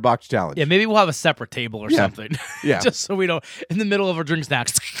in the Bird Box Challenge. Yeah, maybe we'll have a separate table or something. Yeah. Just so we don't, in the middle of our drink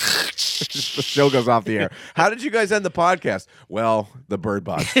snacks. The show goes off the air. How did you guys end the podcast? Well, the Bird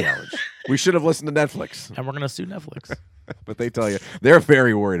Box Challenge. We should have listened to Netflix. And we're going to sue Netflix. But they tell you they're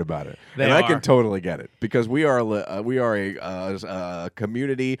very worried about it, I can totally get it because we are a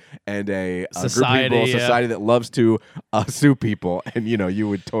community and a society, group of people, society that loves to sue people, and you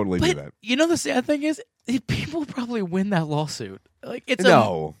would totally do that. You know the sad thing is, people probably win that lawsuit. Like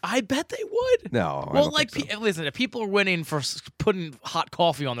I bet they would. No. Well, listen, if people are winning for putting hot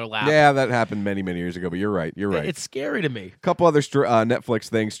coffee on their lap. Yeah, that happened many, many years ago. But you're right. It's scary to me. A couple other Netflix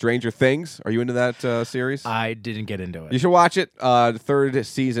things. Stranger Things. Are you into that series? I didn't get into it. You should watch it. The 3rd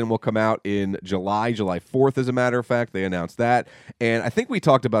season will come out in July 4th, as a matter of fact. They announced that, and I think we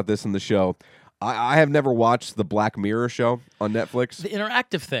talked about this in the show. I have never watched the Black Mirror show on Netflix. The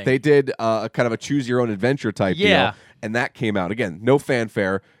interactive thing. They did a kind of a choose-your-own-adventure type deal, and that came out. Again, no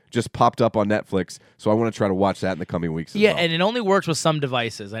fanfare, just popped up on Netflix, so I want to try to watch that in the coming weeks. Yeah, as well. and it only works with some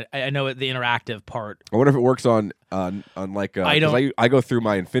devices. I know the interactive part. I wonder if it works on like 'cause I go through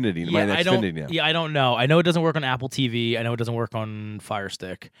my Infinity, my Xfinity now. Yeah, I don't know. I know it doesn't work on Apple TV. I know it doesn't work on Fire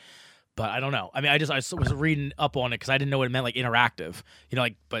Stick. But I don't know. I mean, I was reading up on it because I didn't know what it meant, like interactive.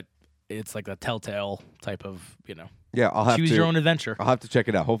 But it's like a Telltale type of, Yeah, I'll have choose to your own adventure. I'll have to check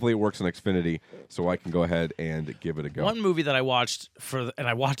it out. Hopefully, it works on Xfinity, so I can go ahead and give it a go. One movie that I watched and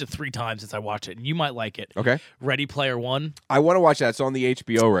I watched it 3 times since I watched it, and you might like it. Okay, Ready Player One. I want to watch that. It's on the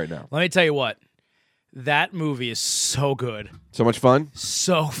HBO right now. Let me tell you what. That movie is so good. So much fun.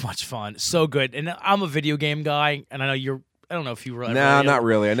 So much fun. So good. And I'm a video game guy, and I know I don't know if you were. Nah, not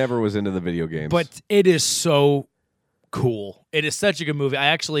really. I never was into the video games. But it is so cool. It is such a good movie. I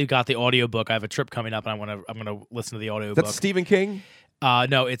actually got the audiobook. I have a trip coming up, and I'm gonna listen to the audiobook. That's Stephen King?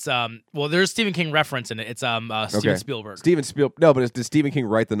 No, it's there's Stephen King reference in it. It's Steven Spielberg. No, but did Stephen King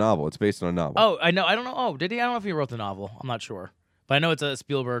write the novel? It's based on a novel. Oh, I know. I don't know. Oh, did he? I don't know if he wrote the novel. I'm not sure. But I know it's a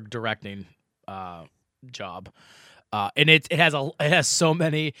Spielberg directing job. And it has so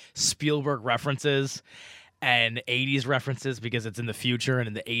many Spielberg references and 80s references because it's in the future, and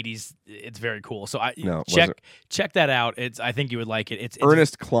in the 80s it's very cool. So check that out. I think you would like it. It's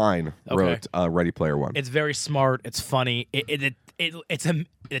Ernest Cline wrote Ready Player One. It's very smart. It's funny. It's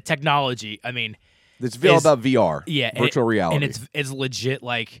a technology. I mean, it's all about VR. Yeah, virtual reality, and it's legit.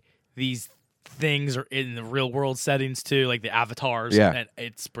 Like these things are in the real world settings too, like the avatars. Yeah, and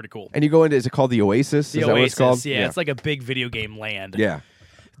it's pretty cool. And you go into, is it called the Oasis? The Is Oasis, that what it's called? Yeah, it's like a big video game land. Yeah.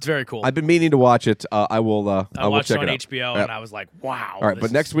 It's very cool. I've been meaning to watch it. I will watched check it on it out. HBO, and I was like, wow. All right,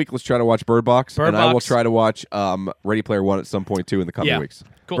 but next week let's try to watch Bird Box, and I will Box. try to watch Ready Player One at some point too in the coming weeks.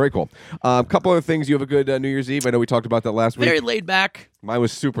 Cool. Very cool. A couple other things. You have a good New Year's Eve. I know we talked about that last week. Very laid back. Mine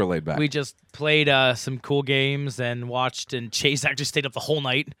was super laid back. We just played some cool games and watched, and Chase actually stayed up the whole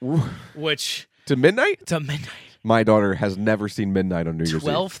night, which to midnight. My daughter has never seen midnight on New Year's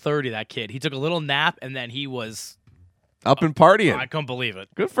Eve. 12:30. That kid. He took a little nap, and then he was up and partying. I couldn't believe it.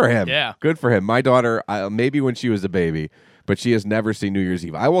 Good for him. Yeah. Good for him. My daughter, maybe when she was a baby, but she has never seen New Year's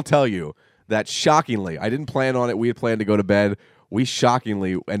Eve. I will tell you that shockingly, I didn't plan on it. We had planned to go to bed. We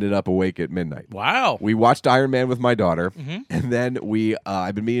shockingly ended up awake at midnight. Wow. We watched Iron Man with my daughter, Mm-hmm. and then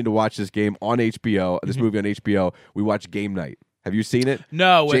I've been meaning to watch this game on HBO, this movie on HBO. We watched Game Night. Have you seen it?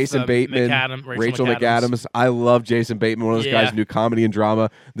 No, with Jason Bateman, Rachel McAdams. I love Jason Bateman, one of those guys who do comedy and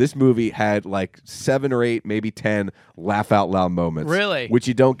drama. This movie had like 7 or 8, maybe 10 laugh out loud moments. Really? Which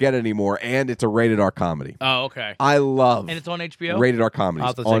you don't get anymore, and it's a rated R comedy. Oh, okay. I love And it's on HBO? rated R comedies I'll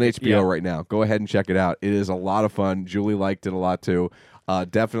have to on check it. HBO Yeah. right now. Go ahead and check it out. It is a lot of fun. Julie liked it a lot too.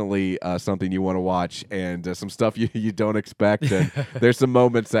 Definitely something you want to watch, and some stuff you don't expect. And there's some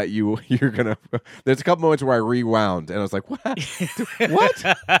moments that you're gonna. There's a couple moments where I rewound, and I was like, "What? What?"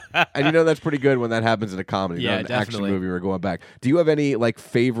 And that's pretty good when that happens in a comedy, Yeah, not an action definitely. movie. We're going back. Do you have any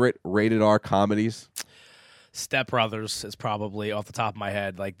favorite rated R comedies? Step Brothers is probably off the top of my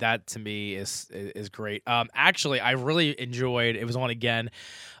head. Like that to me is great. Actually, I really enjoyed. It was on again.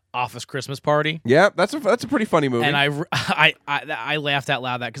 Office Christmas Party. Yeah, that's a pretty funny movie. And I laughed out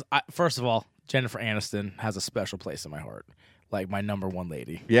loud because first of all, Jennifer Aniston has a special place in my heart, like my number one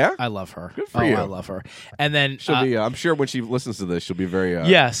lady. Yeah, I love her. Good for you. I love her. And then she'll be. I'm sure when she listens to this, she'll be very.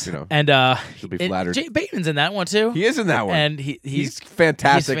 Yes, and she'll be flattered. Jay Bateman's in that one too. He is in that one, and he's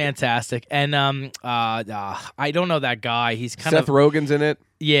fantastic. He's fantastic. And I don't know that guy. He's kind Seth of Rogen's in it.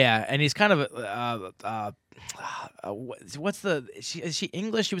 Yeah, and he's kind of is she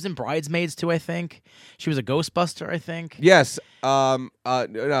English? She was in Bridesmaids too, I think. She was a Ghostbuster, I think. Yes. No, I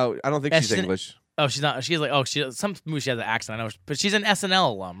don't think she's English. Oh, she's not. She's like, some movie she has an accent. I know, but she's an SNL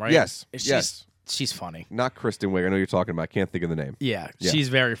alum, right? Yes. She's funny. Not Kristen Wiig. I know you're talking about. I can't think of the name. Yeah, she's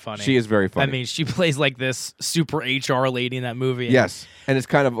very funny. She is very funny. I mean, she plays like this super HR lady in that movie. Yes, and it's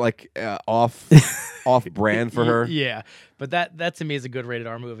kind of like off brand for her. Yeah, but that to me is a good rated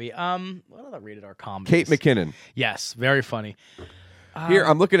R movie. What other rated R comedies? Kate McKinnon. Yes, very funny. Here,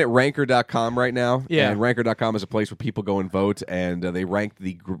 I'm looking at Ranker.com right now. Yeah. And Ranker.com is a place where people go and vote, and they rank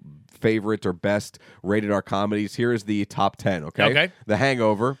the favorite or best rated R comedies. Here is the top 10, okay? Okay. The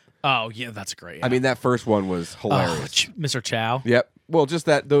Hangover. Oh, yeah, that's great. Yeah. I mean, that first one was hilarious. Mr. Chow. Yep. Well, just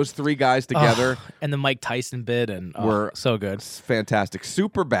those 3 guys together. And the Mike Tyson bit were so good. Fantastic.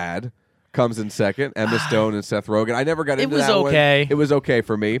 Superbad comes in second. Emma Stone and Seth Rogen. I never got into that one. Okay. It was okay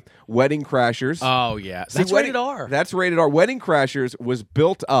for me. Wedding Crashers. Oh, yeah. That's rated R. That's rated R. Wedding Crashers was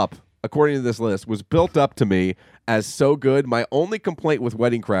built up, according to this list, to me as so good. My only complaint with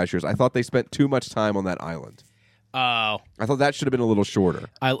Wedding Crashers, I thought they spent too much time on that island. Oh, I thought that should have been a little shorter.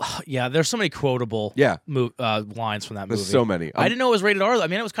 yeah. There's so many quotable lines from that movie. There's so many. I didn't know it was rated R. I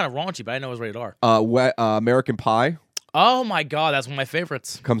mean, it was kind of raunchy, but I didn't know it was rated R. American Pie Oh my God, that's one of my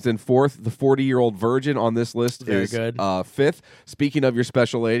favorites. comes in fourth. The 40-Year-Old Virgin on this list Very is good. Fifth. Speaking of your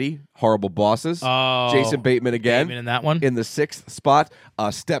special lady, Horrible Bosses. Oh, Jason Bateman again. Bateman in that one. In the sixth spot.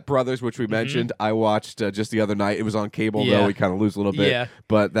 Step Brothers, which we mentioned, I watched just the other night. It was on cable, though. We kind of lose a little bit. Yeah.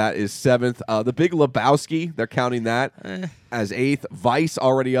 But that is seventh. The Big Lebowski, they're counting that as eighth. Vice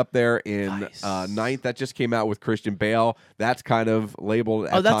already up there in ninth. That just came out with Christian Bale. That's kind of labeled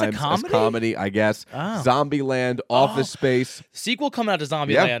at that's a times comedy? as comedy, I guess. Oh. Zombieland, Office Space. Sequel coming out to Zombieland.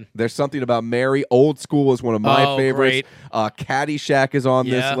 Yeah, there's something about Mary. Old School is one of my favorites. Caddyshack is on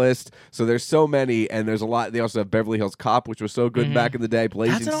this list. So there's so many, and there's a lot. They also have Beverly Hills Cop, which was so good back in the day.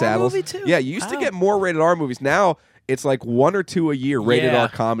 Blazing That's an Saddles. R movie too? Yeah, you used to get more rated R movies. Now it's like 1 or 2 a year rated R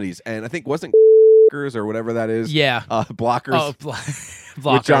comedies, and I think wasn't or whatever that is. Yeah. Blockers. Oh, Blockers.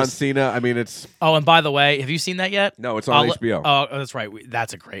 With John Cena. I mean, it's. Oh, and by the way, have you seen that yet? No, it's on HBO. Oh, that's right.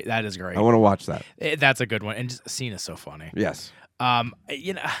 That is great. I want to watch that. That's a good one, and just, Cena's so funny. Yes.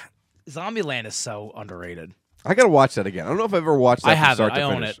 Zombieland is so underrated. I gotta watch that again. I don't know if I've ever watched that I have from start it. to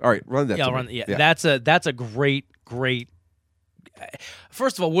I finish. own it. All right, run that. Yeah, to I'll me. run. Yeah, that's a great.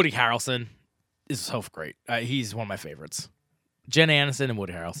 First of all, Woody Harrelson is so great. He's one of my favorites. Jen Aniston and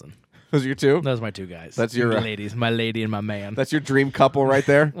Woody Harrelson. Those are your two? Those are my two guys. That's your ladies, my lady and my man. That's your dream couple right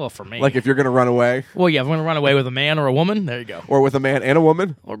there. Well, for me, like if you're gonna run away. Well, yeah, if I'm gonna run away with a man or a woman, there you go. Or with a man and a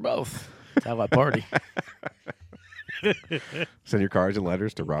woman, or both. That's how I party. Send your cards and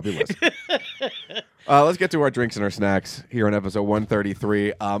letters to Robbie Lisk. Let's get to our drinks and our snacks here on episode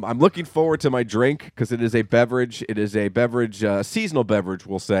 133. I'm looking forward to my drink because it is a beverage. It is a beverage, seasonal beverage,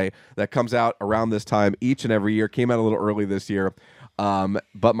 we'll say, that comes out around this time each and every year. Came out a little early this year.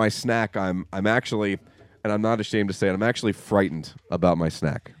 But my snack, I'm actually, and I'm not ashamed to say it, I'm actually frightened about my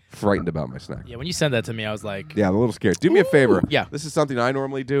snack. Yeah, when you sent that to me, I was like, yeah, I'm a little scared. Do me a favor. Yeah. This is something I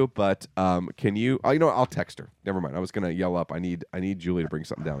normally do, but can you? Oh, you know what? I'll text her. Never mind. I was gonna yell up. I need Julie to bring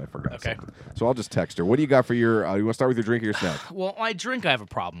something down. I forgot. Okay. Something. So I'll just text her. What do you got for your? You want to start with your drink or your snack? Well, my drink I have a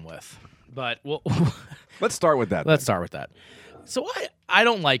problem with, but Let's start with that. Let's start with that. So I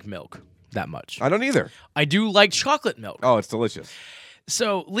don't like milk that much. I don't either. I do like chocolate milk. Oh, it's delicious.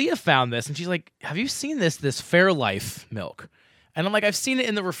 So Leah found this, and she's like, "Have you seen this Fairlife milk?" And I'm like, "I've seen it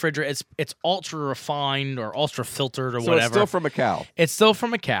in the refrigerator. It's ultra refined or ultra filtered or so whatever. It's still from a cow. It's still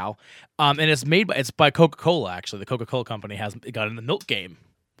from a cow, and it's by Coca-Cola. Actually, the Coca-Cola company has got in the milk game.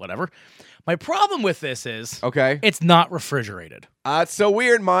 Whatever. My problem with this is, it's not refrigerated. It's so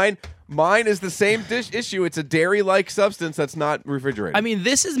weird. Mine is the same issue. It's a dairy-like substance that's not refrigerated. I mean,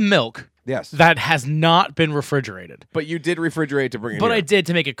 this is milk. Yes. That has not been refrigerated. But you did refrigerate to bring it But here. I did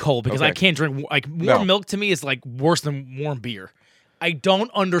to make it cold because I can't drink warm milk. To me is like worse than warm beer. I don't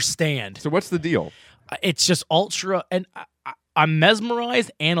understand. So what's the deal? It's just ultra, and I'm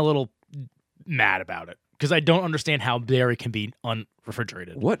mesmerized and a little mad about it because I don't understand how dairy can be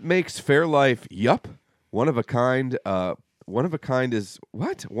unrefrigerated. What makes Fairlife yup? One of a kind is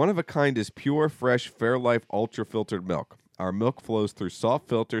what? One of a kind is pure, fresh Fairlife ultra filtered milk. Our milk flows through soft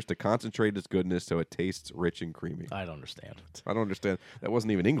filters to concentrate its goodness so it tastes rich and creamy. I don't understand. I don't understand. That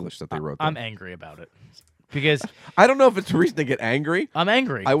wasn't even English that they wrote that. I'm angry about it. Because I don't know if it's a reason to get angry. I'm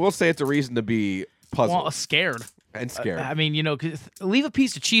angry. I will say it's a reason to be puzzled. Well, scared. And scared. I mean, leave a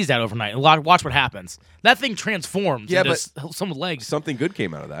piece of cheese out overnight and watch what happens. That thing transforms into some legs. Something good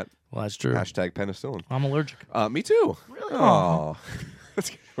came out of that. Well, that's true. Hashtag penicillin. I'm allergic. Me too. Really? Oh. Let's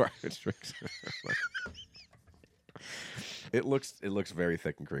get to our drinks. It looks very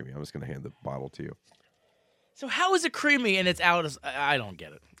thick and creamy. I'm just going to hand the bottle to you. So how is it creamy and it's out as... I don't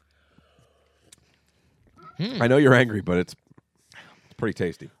get it. I know you're angry, but it's pretty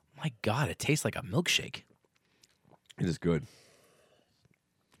tasty. My God, it tastes like a milkshake. It is good.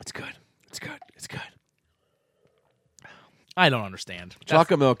 It's good. It's good. It's good. I don't understand.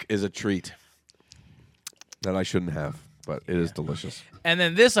 Chocolate milk is a treat that I shouldn't have, but it is delicious. And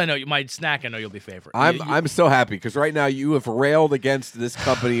then this, my snack, I know you'll be favorite. I'm so happy because right now you have railed against this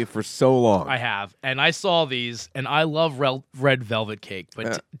company for so long. I have, and I saw these, and I love red velvet cake.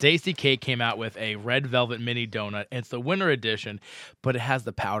 But Tasty Cake came out with a red velvet mini donut. It's the winter edition, but it has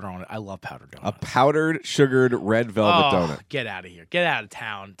the powder on it. I love powdered donuts. A powdered, sugared red velvet donut. Get out of here! Get out of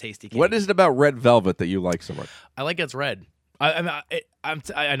town, Tasty Cake. What is it about red velvet that you like so much? I like it's red. I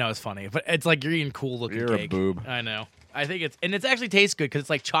know it's funny, but it's like you're eating cool looking cake. You're a boob. I know. I think it actually tastes good because it's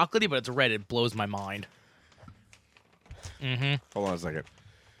like chocolatey, but it's red. It blows my mind. Mm-hmm. Hold on a second.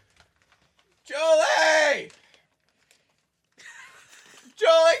 Julie!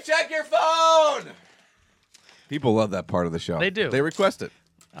 Julie, check your phone! People love that part of the show. They do. They request it.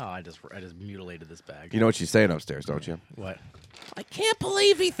 Oh, I just mutilated this bag. You know what she's saying upstairs, don't you? What? I can't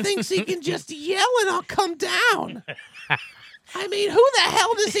believe he thinks he can just yell and I'll come down. I mean, who the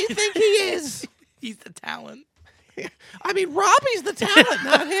hell does he think he is? He's the talent. I mean, Robbie's the talent,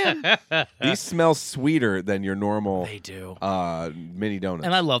 not him. These smell sweeter than your normal They do. mini donuts.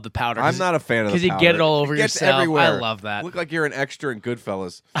 And I love the powder. I'm not a fan of the powder. because you get it all over It gets yourself. everywhere. I love that. Look like you're an extra in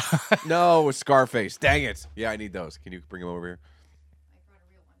Goodfellas. No, Scarface. Dang it. Yeah, I need those. Can you bring them over here?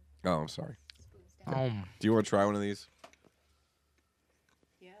 Oh, I'm sorry. Do you want to try one of these?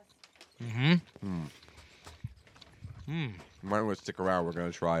 You might want to stick around. We're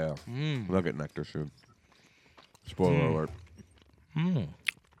going to try a nugget nectar soon. Spoiler alert.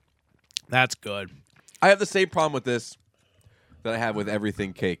 That's good. I have the same problem with this that I have with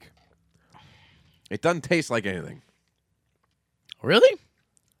everything cake. It doesn't taste like anything. Really?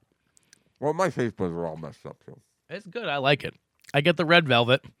 Well, my taste buds are all messed up, too. It's good. I like it. I get the red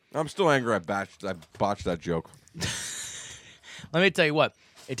velvet. I'm still angry I botched that joke. Let me tell you what.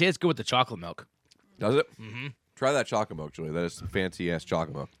 It tastes good with the chocolate milk. Does it? Mm-hmm. Try that chocolate milk, Julie. That is some fancy-ass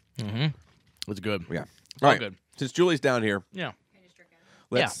chocolate milk. It's good. Yeah. all All right. good. Since Julie's down here, Yeah.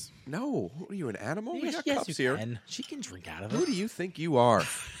 let's... No. What are you, an animal? We got cups here. can. She can drink out of Who it. do you think you are?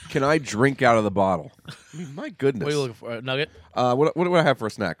 Can I drink out of the bottle? I mean, my goodness. What are you looking for? A nugget? What do I have for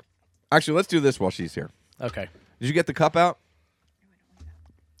a snack? Actually, let's do this while she's here. Okay. Did you get the cup out?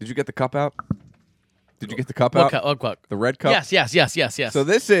 Did you get the cup out? Did you get the cup out? What? The red cup? Yes. So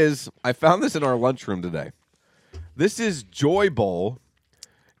this is, I found this in our lunchroom today. This is Joy Bowl.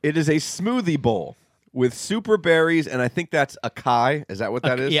 It is a smoothie bowl with super berries, and I think that's acai. Is that what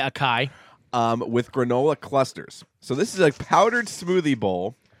that is? Yeah, acai. With granola clusters. So this is a powdered smoothie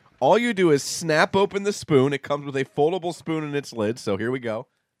bowl. All you do is snap open the spoon. It comes with a foldable spoon in its lid. So here we go.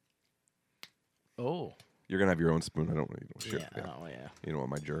 Oh. You're going to have your own spoon. I don't really share. Yeah. Oh, yeah. You don't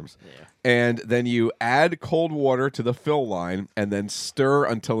want my germs. Yeah. And then you add cold water to the fill line and then stir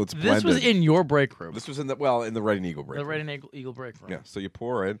until it's blended. This was in your break room. This was in the Red and Eagle break. The room. Red and Eagle break room. Yeah, so you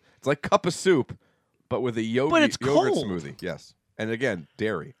pour in. It's like cup of soup, but with a But it's yogurt cold. smoothie. Yes. And again,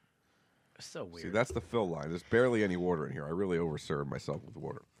 dairy. So weird. See, that's the fill line. There's barely any water in here. I really overserved myself with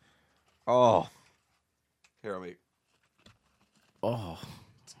water. Oh. Here, let me. Oh.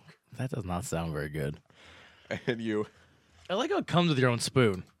 That does not sound very good. And you. I like how it comes with your own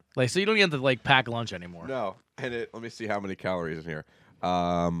spoon. Like, so you don't have to, like, pack lunch anymore. No. And let me see how many calories in here.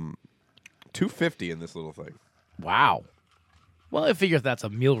 250 in this little thing. Wow. Well, I figure that's a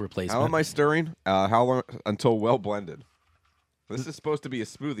meal replacement. How am I stirring? How long? Until well blended. This is supposed to be a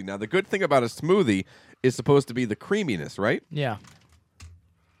smoothie. Now, the good thing about a smoothie is supposed to be the creaminess, right? Yeah.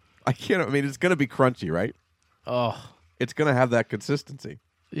 I mean, it's going to be crunchy, right? Oh. It's going to have that consistency.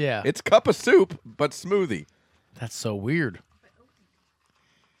 Yeah. It's cup of soup, but smoothie. That's so weird.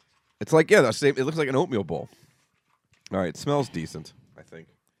 It's like, yeah, the same. It looks like an oatmeal bowl. All right, it smells decent, I think.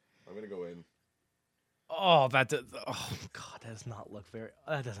 I'm going to go in. Oh, God, that does not look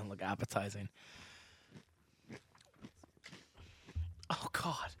that doesn't look appetizing. Oh,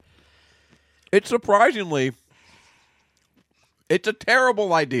 God. It's surprisingly, it's a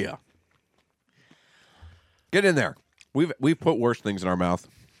terrible idea. Get in there. We've put worse things in our mouth.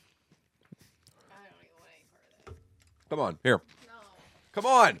 I don't even want any part of that. Come on, here. No. Come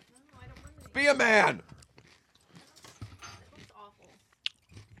on. No, I don't want any. Be a man. That looks awful.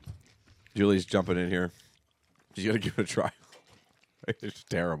 Julie's jumping in here. She's going to give it a try. It's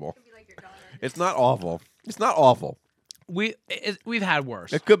terrible. It'd be like your daughter. It's not awful. It's not awful. We've had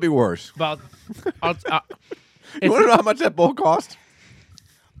worse. It could be worse. About You want to know how much that bowl cost?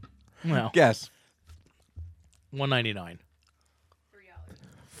 well, Guess. $1.99.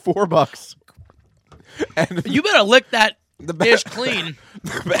 $4. And You better lick that The dish best- clean.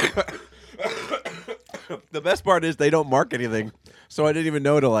 the best part is they don't mark anything, so I didn't even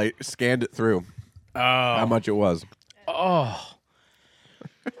know till I scanned it through how much it was.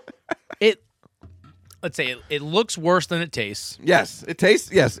 Let's say it looks worse than it tastes. Yes, it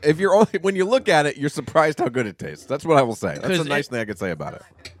tastes. Yes, if you're only when you look at it, you're surprised how good it tastes. That's what I will say. That's 'Cause a nice thing I could say about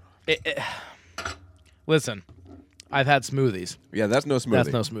it. Listen, I've had smoothies. Yeah, that's no smoothie. That's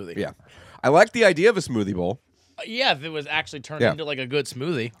no smoothie. Yeah, I like the idea of a smoothie bowl. Yeah, if it was actually turned Yeah. into like a good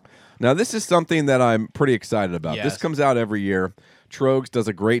smoothie. Now, this is something that I'm pretty excited about. Yes. This comes out every year. Trogs does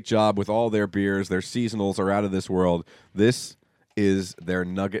a great job with all their beers. Their seasonals are out of this world. This is their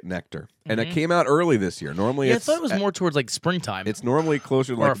Nugget Nectar. And it came out early this year. Normally Yeah, I it's thought it was more towards like springtime. it's normally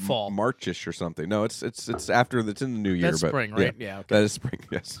closer to Or like fall. Marchish or something. No, it's after it's in the new year. That's but spring, right? Yeah, okay. That is spring,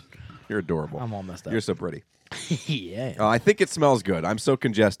 yes. You're adorable. I'm all messed up. You're so pretty. yeah. I think it smells good. I'm so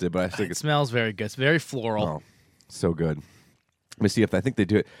congested, but I think It it's smells very good. It's very floral. oh, So good. Let me see if I think they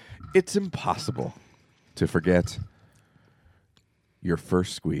do it. It's impossible to forget your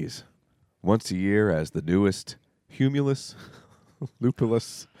first squeeze. Once a year, as the newest Humulus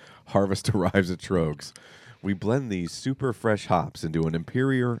lupulus harvest arrives at Trogs, we blend these super fresh hops into an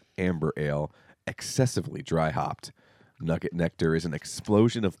Imperial Amber Ale, excessively dry hopped. Nugget Nectar is an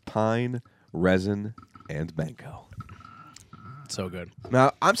explosion of pine, resin, and mango. So good.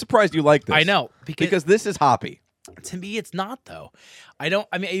 Now, I'm surprised you like this. I know. Because this is hoppy. To me, it's not, though.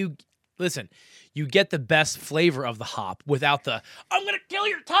 Listen, you get the best flavor of the hop without the, I'm going to kill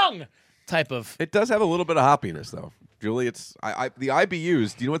your tongue type of. It does have a little bit of hoppiness, though. Julie, it's the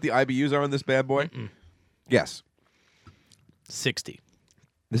IBUs. Do you know what the IBUs are on this bad boy? Yes. 60.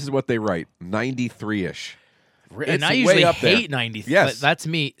 This is what they write, 93-ish. And I usually up there. hate 90. Yes. That's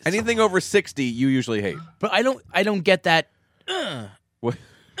me. Anything over 60, you usually hate. But I don't get that. What?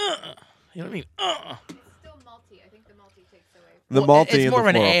 You know what I mean? Still malty. I think the malty takes away. The Well, malty it's and more the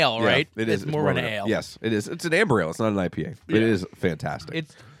of an floral. ale, Yeah, right? it is. It's more of an ale. Yes, it is. It's an amber ale. It's not an IPA. But it is fantastic.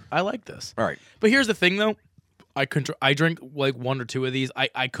 I like this. All right. But here's the thing, though. I drink like one or two of these.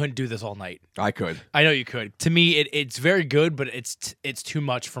 I couldn't do this all night. I could. I know you could. To me, it's very good, but it's too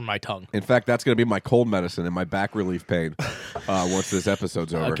much for my tongue. In fact, that's going to be my cold medicine and my back relief pain once this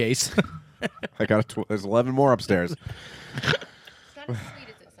episode's over. Okay. So I got there's 11 more upstairs. It's not as sweet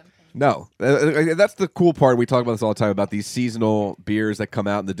as it sometimes. No, that's the cool part. We talk about this all the time about these seasonal beers that come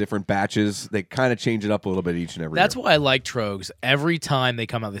out in the different batches. They kind of change it up a little bit each and every that's year. why I like Trogs. Every time they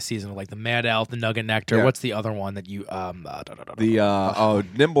come out this season, like the Mad Elf, the Nugget Nectar. Yeah. What's the other one that you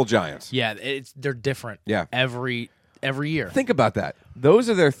Nimble Giants. Yeah, they're different. Yeah. Every year. Think about that. Those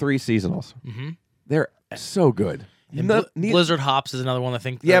are their 3 seasonals. Mm-hmm. They're so good. And Blizzard Hops is another one I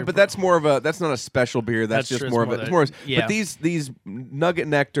think. Yeah, but that's more of that's not a special beer. That's just true. more of a. It's more. Yeah. But these Nugget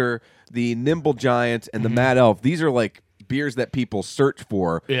Nectar, the Nimble Giant, and the Mad Elf, these are like beers that people search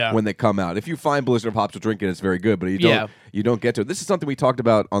for when they come out. If you find Blizzard Hops, you'll drink it. It's very good, but you don't get to it. This is something we talked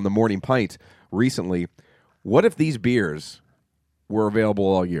about on the Morning Pint recently. What if these beers were available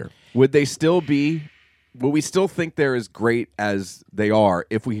all year? Would they still be? Will we still think they're as great as they are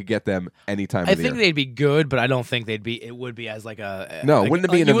if we could get them any time I of the year? think they'd be good, but I don't think they'd be. It would be as like a. No, like, wouldn't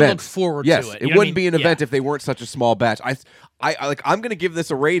it be an you event? Would look forward yes, to it. it wouldn't be an event if they weren't such a small batch. I'm going to give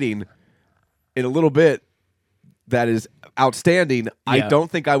this a rating in a little bit that is outstanding. Yeah. I don't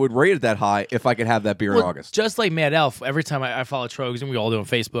think I would rate it that high if I could have that beer in August. Just like Mad Elf, every time I follow Trogs, and we all do on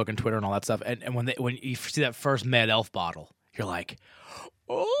Facebook and Twitter and all that stuff, and when you see that first Mad Elf bottle, you're like,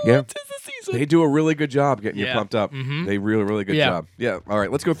 oh, Yeah. it's the season. They do a really good job getting you Yeah. pumped up. Mhm. They really, really good Yeah. job. Yeah. All right,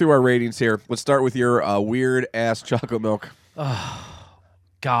 let's go through our ratings here. Let's start with your weird-ass chocolate milk.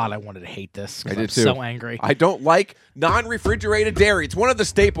 God, I wanted to hate this. 'Cause I did I'm too. so angry. I don't like non-refrigerated dairy. It's one of the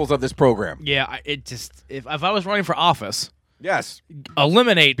staples of this program. Yeah, if I was running for office, Yes.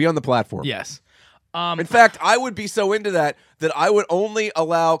 eliminate. Be on the platform. Yes. In fact, I would be so into that I would only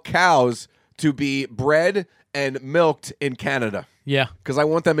allow cows to be bred and milked in Canada Yeah. because I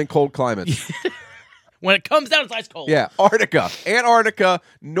want them in cold climates. When it comes down, it's ice cold. Yeah, Antarctica,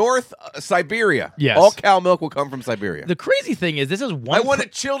 North Siberia. Yes. All cow milk will come from Siberia. The crazy thing is, this is one. I want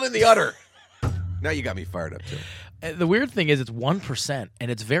it chilled in the udder. Now you got me fired up too. The weird thing is, it's 1%, and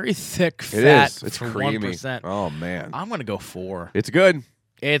it's very thick It fat is. It's for creamy. 1%. Oh man, I'm gonna go 4. it's good.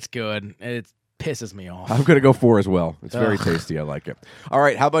 It's good. It pisses me off. I'm gonna go 4 as well. It's very Ugh. tasty. I like it. All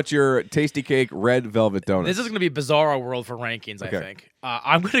right, how about your Tasty Cake Red Velvet Donuts? This is going to be Bizarro World for rankings, Okay. I think.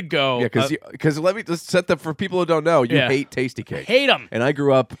 I'm going to go. Yeah, because let me just set for people who don't know. You Yeah. hate Tasty Cake. Hate them. And I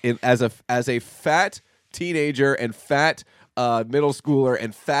grew up as a fat teenager and fat middle schooler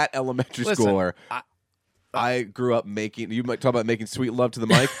and fat elementary Listen, schooler. I grew up making. You might talk about making sweet love to the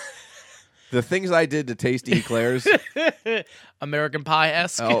mic. The things I did to Tasty Eclairs, American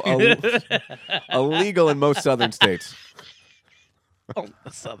Pie-esque. illegal in most southern states.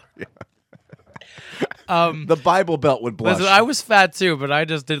 Southern. The Bible Belt would blush. Listen, I was fat too, but I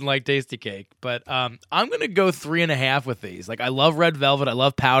just didn't like Tasty Cake. But I'm gonna go 3.5 with these. Like, I love Red Velvet. I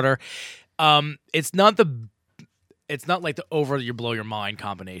love Powder. It's not like the over your blow your mind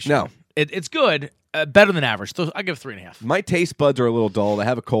combination. No. It's good. Better than average. So I give 3.5. My taste buds are a little dulled. I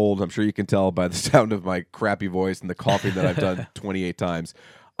have a cold. I'm sure you can tell by the sound of my crappy voice and the coughing that I've done 28 times.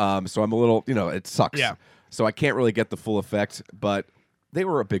 So I'm a little, it sucks. Yeah. So I can't really get the full effect, but they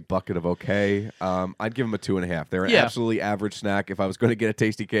were a big bucket of okay. I'd give them a 2.5. They're an Yeah. absolutely average snack. If I was going to get a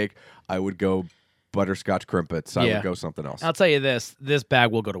Tasty Cake, I would go butterscotch crimpets. I Yeah. would go something else. I'll tell you this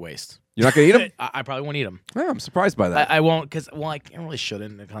bag will go to waste. You're not going to eat them? I probably won't eat them. Yeah, I'm surprised by that. I won't because, I really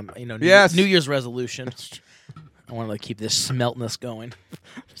shouldn't. Yes. New Year's resolution. I want to keep this smeltness going.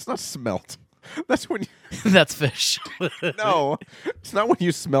 It's not smelt. That's when you... That's fish. No, it's not when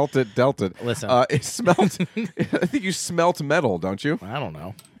you smelt it, dealt it. Listen. It smelt. I think you smelt metal, don't you? I don't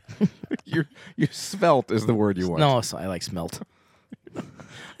know. You smelt is the word you want. No, I like smelt.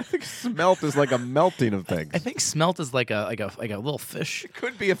 I think smelt is like a melting of things. I think smelt is like a little fish. It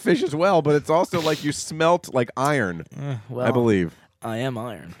could be a fish as well, but it's also like you smelt like iron. Well, I believe. I am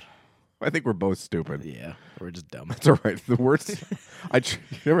iron. I think we're both stupid. Yeah, we're just dumb. It's all right. The words.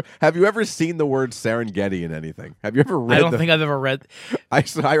 Have you ever seen the word Serengeti in anything? Have you ever read? I don't think I've ever read. I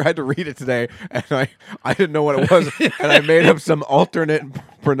had to read it today, and I didn't know what it was, and I made up some alternate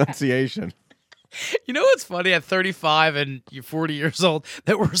pronunciation. You know what's funny? At 35 and you're 40 years old,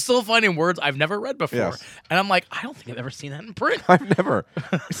 that we're still finding words I've never read before, Yes. and I'm like, I don't think I've ever seen that in print. I've never.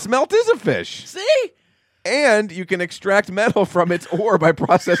 Smelt is a fish, See? and you can extract metal from its ore by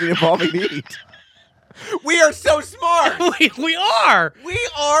processing involving heat. We are so smart. we are. We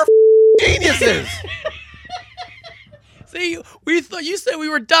are geniuses. See, we thought you said we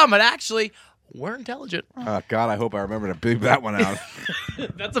were dumb, and actually, we're intelligent. Oh, God, I hope I remember to beep that one out.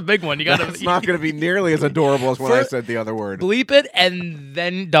 That's a big one. You got It's to not going to be nearly as adorable as when I said the other word. bleep it and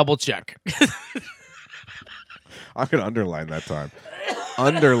then double check. I'm going to underline that time.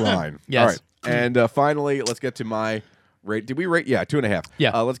 Underline. Yes. All right. And finally, let's get to my rate. Did we rate? Yeah, 2.5.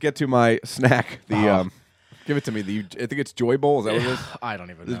 Yeah. Let's get to my snack. Give it to me. I think it's Joy Bowl. Is that what it is? I don't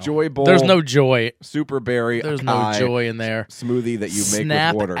even know. The Joy Bowl. There's no joy. Super berry. There's no acai joy in there. smoothie that you make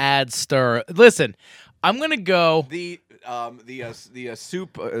Snap, with water. add, stir. Listen, I'm gonna go. The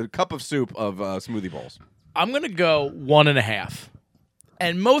soup cup of soup of smoothie bowls. I'm gonna go 1.5,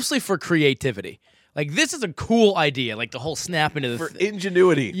 and mostly for creativity. Like this is a cool idea. Like the whole snap into the For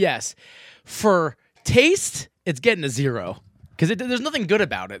ingenuity. yes. For taste, it's getting a 0. Because there's nothing good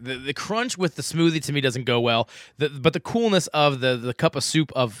about it. The crunch with the smoothie to me doesn't go well. But the coolness of the cup of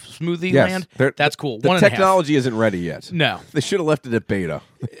soup of smoothie land, that's cool. The 1.5. technology isn't ready yet. No. They should have left it at beta.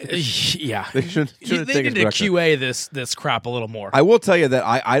 Yeah. They should have They taken need to direction. QA this crap a little more. I will tell you that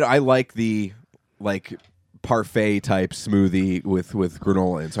I like the parfait type smoothie with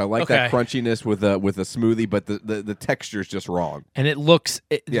granola in. So I like that Okay. crunchiness with a smoothie, but the texture is just wrong. And it looks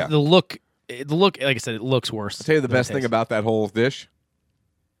Yeah. the look like I said, it looks worse. I'll tell you the than it best thing tastes. about that whole dish.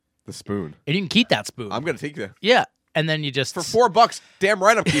 The spoon. And you can keep that spoon. I'm gonna take that yeah. And then you just for $4. Damn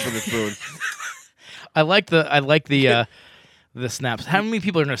right, I'm keeping the spoon. I like the snaps. How many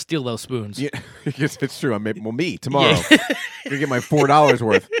people are gonna steal those spoons? Yeah, it's true. Me tomorrow. I'm gonna get my $4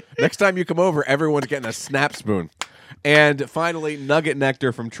 worth. Next time you come over, everyone's getting a snap spoon. And finally, nugget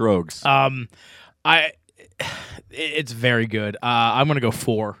nectar from Trogs. It's very good. I'm gonna go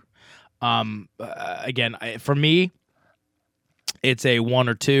 4. Again, for me, it's a 1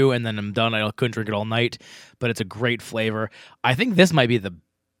 or 2, and then I'm done. I couldn't drink it all night, but it's a great flavor. I think this might be the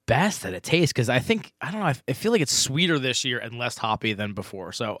best that it tastes because I don't know. I feel like it's sweeter this year and less hoppy than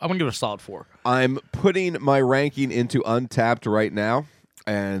before. So I'm gonna give it a solid 4. I'm putting my ranking into Untapped right now,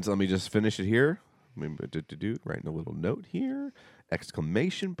 and let me just finish it here. Writing a little note here.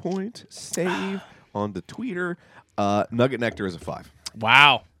 Exclamation point. Save on the tweeter. Nugget nectar is a 5.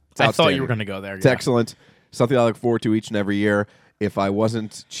 Wow. I thought outstanding. you were gonna go there. It's excellent. Something I look forward to each and every year. If I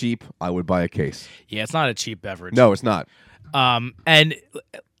wasn't cheap, I would buy a case. Yeah, it's not a cheap beverage. No, it's not. And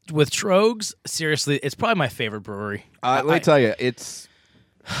with Trogs, seriously, it's probably my favorite brewery. Let me tell you,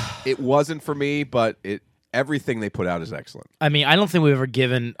 it wasn't for me, but everything they put out is excellent. I mean, I don't think we've ever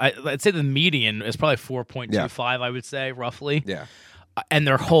given. I'd say the median is probably 4.25. I would say roughly. Yeah. And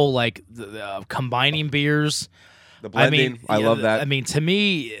their whole combining beers. The blending, I love that. I mean, to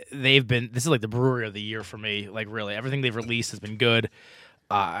me, this is like the brewery of the year for me. Like, really, everything they've released has been good.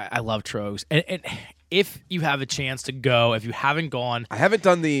 I love Trogs. And if you have a chance to go, if you haven't gone, I haven't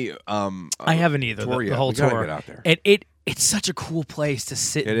done the I haven't either. tour The yet. whole We gotta tour. get out there. And it's such a cool place to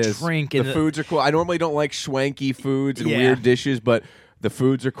sit It and is. drink. The And foods are cool. I normally don't like schwanky foods and Yeah. weird dishes, but the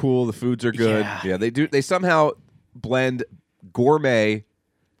foods are cool. The foods are good. Yeah. They do. They somehow blend gourmet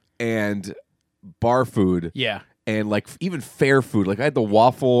and bar food. Yeah. And even fair food. Like I had the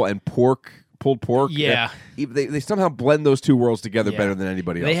waffle and pulled pork. Yeah. They somehow blend those two worlds together Yeah. better than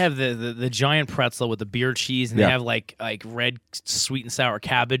anybody else. They have the giant pretzel with the beer cheese, and Yeah. they have like red sweet and sour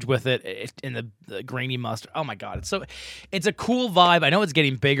cabbage with it, and the grainy mustard. Oh my god, it's a cool vibe. I know it's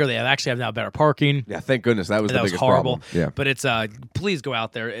getting bigger. They actually have now better parking. Yeah, thank goodness. That was the That was biggest horrible. problem. Yeah. But it's please go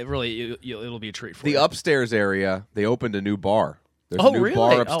out there. It really it'll be a treat for The you. upstairs area, they opened a new bar. There's Oh, a new really?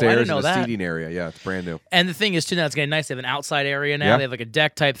 bar Oh, I upstairs didn't know and a that. seating area. Yeah, it's brand new. And the thing is, too, now it's getting nice. They have an outside area now. Yeah. They have like a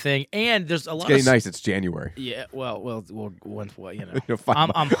deck type thing, and there's a lot It's getting of nice. It's January. Yeah, well, you know, know,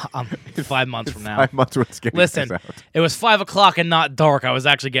 5 I'm 5 months from now. 5 months when it's getting Listen, nice out. it was 5 o'clock and not dark. I was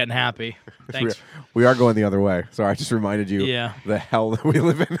actually getting happy. Thanks. We are going the other way. Sorry, I just reminded you Yeah. the hell that we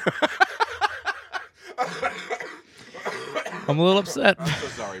live in. I'm a little upset. I'm so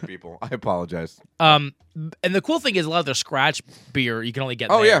sorry, people. I apologize. And the cool thing is, a lot of their scratch beer you can only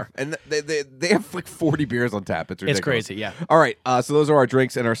get. Oh, there. yeah. And they have like 40 beers on tap. It's ridiculous. It's crazy, yeah. All right. So those are our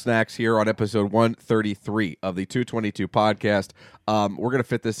drinks and our snacks here on episode 133 of the 222 podcast. We're going to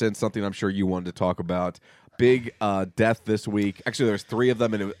fit this in, something I'm sure you wanted to talk about. Big death this week. Actually, there's 3 of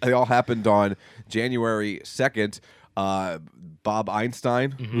them, and they all happened on January 2nd. Bob Einstein,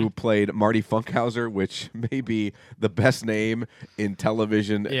 who played Marty Funkhauser, which may be the best name in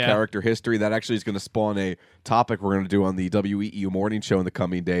television character history. That actually is going to spawn a topic we're going to do on the WEEU morning show in the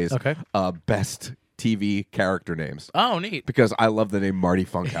coming days. Okay. Best TV character names. Oh, neat. Because I love the name Marty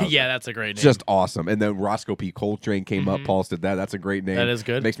Funkhauser. Yeah, that's a great name. Just awesome. And then Roscoe P. Coltrane came up. Paul did that. That's a great name. That is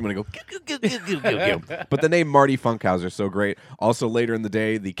good. Makes me want to go. But the name Marty Funkhauser is so great. Also, later in the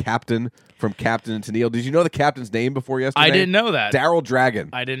day, the captain from Captain and Tennille. Did you know the captain's name before yesterday? I didn't know that. Daryl Dragon.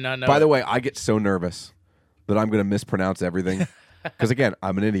 I did not know. By the that. way, I get so nervous that I'm going to mispronounce everything. Because, again,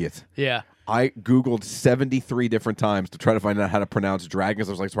 I'm an idiot. Yeah. I Googled 73 different times to try to find out how to pronounce dragons.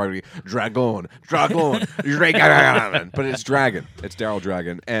 I was like, sorry, dragon, dragon. But it's dragon. It's Daryl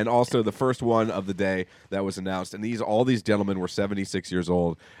Dragon. And also the first one of the day that was announced. And all these gentlemen were 76 years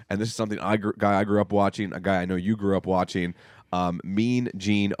old. And this is something I grew up watching, a guy I know you grew up watching, Mean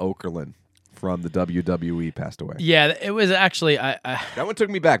Gene Okerlund from the WWE passed away. Yeah, it was actually That one took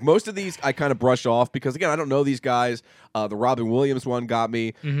me back. Most of these I kind of brush off because, again, I don't know these guys. The Robin Williams one got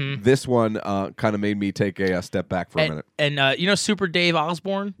me. This one kind of made me take a step back for a minute. And you know Super Dave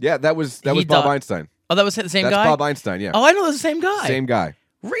Osborne? Yeah, that was Bob died. Einstein. Oh, that was the same That's guy? Bob Einstein, yeah. Oh, I know that's the same guy. Same guy.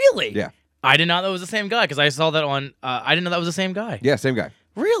 Really? Yeah. I did not know it was the same guy because I saw that on. I didn't know that was the same guy. Yeah, same guy.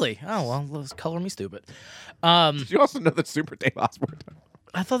 Really? Oh well, let's color me stupid. Did you also know that Super Dave Osborne?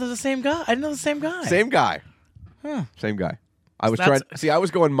 I thought it was the same guy. I didn't know the same guy. Same guy. Huh. Same guy. I was that's- trying. See, I was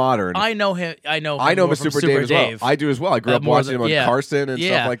going modern. I know him. I know him more as from Super Dave as well. I do as well. I grew up more watching him on yeah. Carson and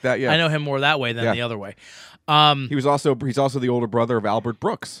stuff like that. Yeah, I know him more that way than Yeah. the other way. He's also the older brother of Albert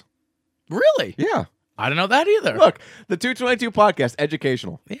Brooks. Really? Yeah. I didn't know that either. Look, the 222 podcast,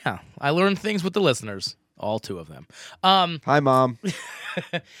 educational. Yeah, I learned things with the listeners. All 2 of them. Hi, Mom.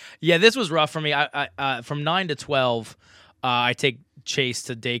 Yeah, this was rough for me. I from 9 to 12, I take Chase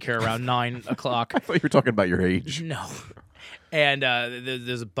to daycare around 9 o'clock. I thought you were talking about your age. No. And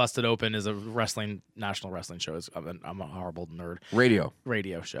there's a Busted Open is a national wrestling show. I'm a horrible nerd. Radio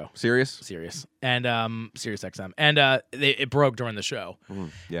show. Serious? And Sirius XM. And it broke during the show.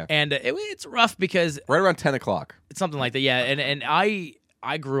 Yeah. And it's rough because Right around 10 o'clock. it's something like that. Yeah. And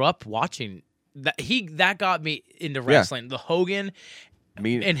I grew up watching that. That got me into wrestling. The Hogan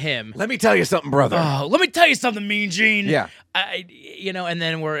and him. Let me tell you something, brother. Oh, let me tell you something, Mean Gene. Yeah. And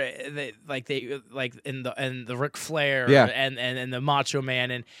then they in the Ric Flair Yeah. and the Macho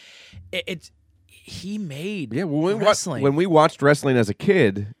Man and he made when wrestling. When we watched wrestling as a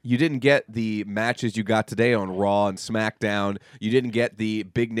kid, you didn't get the matches you got today on Raw and SmackDown. You didn't get the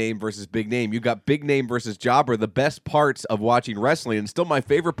big name versus big name. You got big name versus jobber. The best parts of watching wrestling, and still my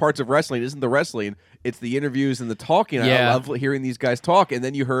favorite parts of wrestling, isn't the wrestling. It's the interviews and the talking. Yeah. I love hearing these guys talk. And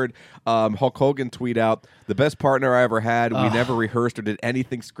then you heard Hulk Hogan tweet out, the best partner I ever had. We never rehearsed or did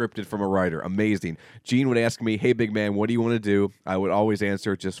anything scripted from a writer. Amazing. Gene would ask me, hey, big man, what do you want to do? I would always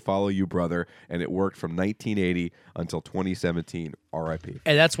answer, just follow you, brother. And it worked from 1980 until 2017. R.I.P.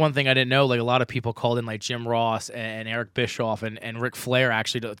 And that's one thing I didn't know. Like a lot of people called in, like Jim Ross and Eric Bischoff and Ric Flair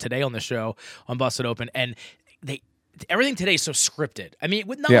actually today on the show on Busted Open, and everything today is so scripted. I mean,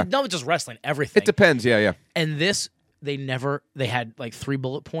 not just wrestling, everything. It depends. Yeah. And this, they had like 3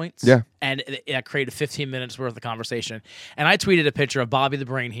 bullet points. Yeah. And it created 15 minutes worth of conversation. And I tweeted a picture of Bobby the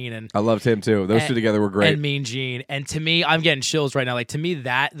Brain Heenan. I loved him too. Those 2 together were great. And Mean Gene. And to me, I'm getting chills right now. Like to me,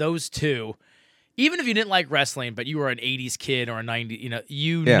 those 2. Even if you didn't like wrestling, but you were an 80s kid or a 90s,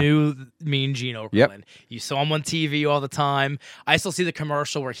 you knew Mean Gene Okerlund. Yep. You saw him on TV all the time. I still see the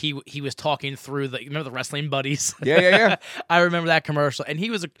commercial where he was talking through remember the Wrestling Buddies? Yeah. I remember that commercial. And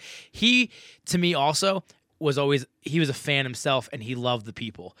he to me also was always, he was a fan himself and he loved the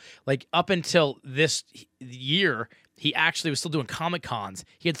people. Like up until this year, he actually was still doing Comic Cons.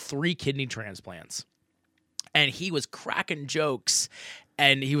 He had 3 kidney transplants. And he was cracking jokes.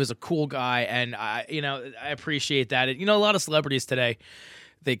 And he was a cool guy, and I appreciate that. And, a lot of celebrities today,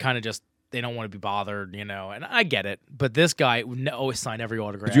 they kind of just they don't want to be bothered, and I get it. But this guy always signed every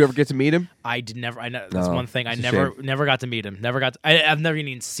autograph. Did you ever get to meet him? I did never. That's one thing. I it's a never got to meet him. I've never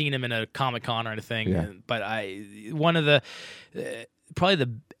even seen him in a Comic-Con or anything. Yeah. But one of the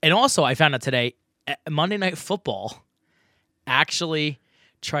and also I found out today, Monday Night Football actually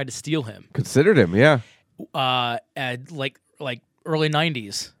tried to steal him. Considered him, yeah. Like early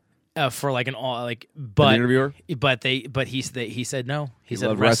 90s. For like An interviewer? but he said no. He said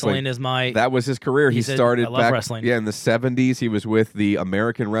loved wrestling is my. That was his career. He said, started I love back wrestling. in the 70s. He was with the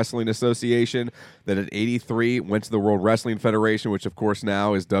American Wrestling Association. Then at 83 went to the World Wrestling Federation, which of course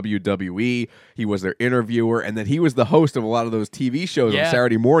now is WWE. He was their interviewer, and then he was the host of a lot of those TV shows on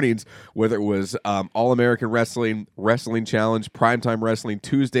Saturday mornings, whether it was All American Wrestling, Wrestling Challenge, Primetime Wrestling,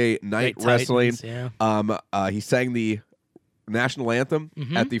 Tuesday Night Wrestling. Titans, He sang the national anthem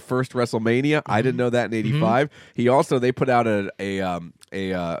at the first WrestleMania. I didn't know that in '85. He also they put out a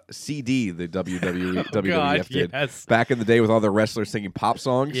CD the WWF did back in the day with all the wrestlers singing pop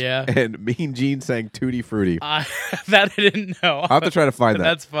songs. Yeah, and Mean Gene sang Tutti Frutti. That I didn't know. I'll have to try to find that.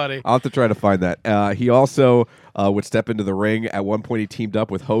 That's funny. I'll have to try to find that. He also would step into the ring. At one point, he teamed up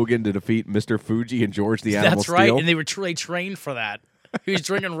with Hogan to defeat Mr. Fuji and George the Animal That's right, Steel. and they were trained for that. He was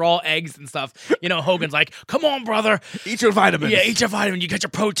drinking raw eggs and stuff. Hogan's like, "Come on, brother, eat your vitamins. Yeah, eat your vitamin. You get your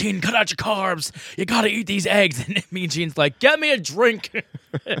protein. Cut out your carbs. You got to eat these eggs." And Mean Gene's like, "Get me a drink."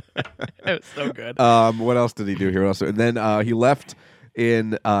 It was so good. What else did he do here? Also, and then he left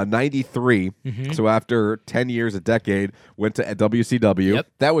in 93. So after 10 years, a decade, went to WCW. Yep.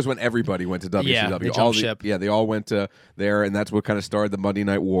 That was when everybody went to WCW. Yeah, they jumped ship. They all went to there, and that's what kind of started the Monday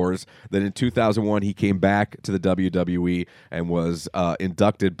Night Wars. Then in 2001, he came back to the WWE and was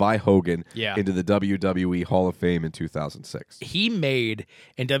inducted by Hogan into the WWE Hall of Fame in 2006. He made,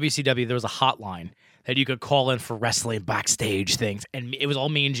 in WCW, there was a hotline that you could call in for wrestling backstage things, and it was all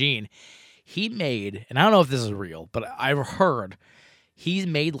Mean Gene. He made, and I don't know if this is real, but I've heard he's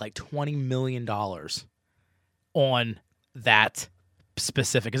made like $20 million on that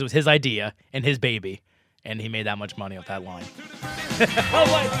specific, because it was his idea and his baby, and he made that much money off that line.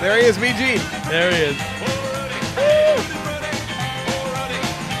 There he is, Mean Gene. There he is.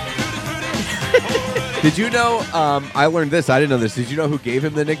 Did you know, I learned this, I didn't know this, did you know who gave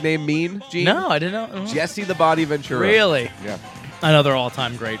him the nickname Mean Gene? No, I didn't know. Jesse the Body Ventura. Really? Yeah. Another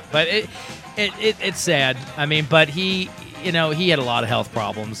all-time great. But it's sad. I mean, but he had a lot of health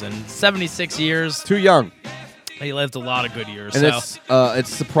problems, and 76 years. Too young. He lived a lot of good years. And so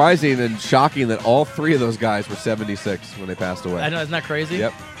it's surprising and shocking that all three of those guys were 76 when they passed away. I know, isn't that crazy?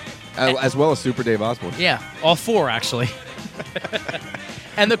 Yep. As well as Super Dave Osborne. Yeah, all four actually.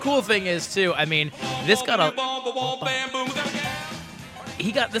 And the cool thing is too, I mean, this got a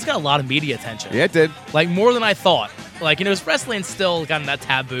lot of media attention. Yeah, it did. Like more than I thought. Like, wrestling's still kind of that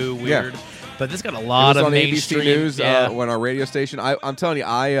taboo, weird. Yeah. But this got a lot of mainstream. ABC News on our radio station. I'm telling you,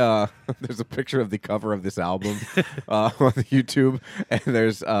 there's a picture of the cover of this album on YouTube, and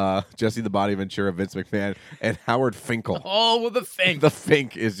there's Jesse the Body Ventura, Vince McMahon, and Howard Finkel. Oh, with the Fink. The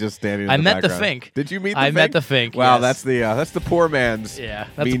Fink is just standing in the background. I met the Fink. Did you meet the Fink? Fink? I met the Fink, Wow, yes. that's the poor man's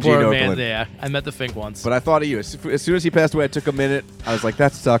that's Mean the poor Gene man's, Okerlund. yeah. I met the Fink once. But I thought of you. As soon as he passed away, I took a minute. I was like,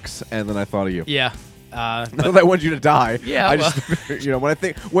 that sucks, and then I thought of you. Yeah. Not that I wanted you to die. Yeah, I just,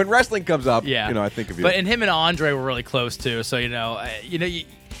 when wrestling comes up, I think of you. But him and Andre were really close too. So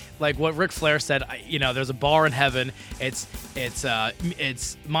like what Ric Flair said, there's a bar in heaven. It's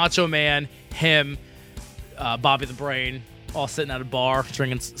Macho Man, him, Bobby the Brain, all sitting at a bar,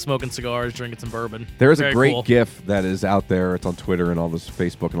 smoking cigars, drinking some bourbon. There is Very a great cool. GIF that is out there. It's on Twitter and all this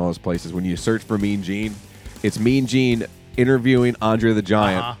Facebook and all those places. When you search for Mean Gene, it's Mean Gene interviewing Andre the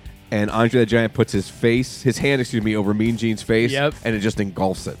Giant. And Andre the Giant puts his hand, over Mean Gene's face, and it just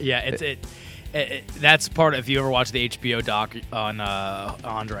engulfs it. Yeah, that's part of, if you ever watch the HBO doc on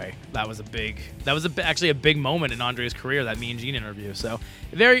Andre, that was actually a big moment in Andre's career, that Mean Gene interview. So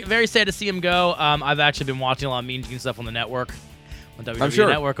very, very sad to see him go. I've actually been watching a lot of Mean Gene stuff on the network, on WWE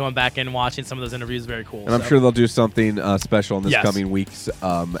Network, going back and watching some of those interviews. Very cool. And I'm sure they'll do something special in this coming week's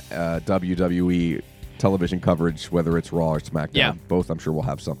WWE television coverage, whether it's Raw or SmackDown. Yeah. Both, I'm sure, will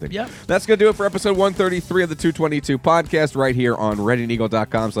have something. Yeah. That's going to do it for episode 133 of the 222 podcast right here on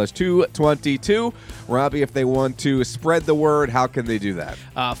ReddingEagle.com/222. Robbie, if they want to spread the word, how can they do that?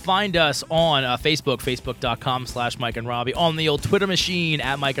 Find us on Facebook, facebook.com/Mike and Robbie, on the old Twitter machine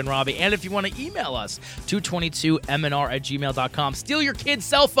at Mike and Robbie. And if you want to email us, 222mnr@gmail.com. Steal your kids'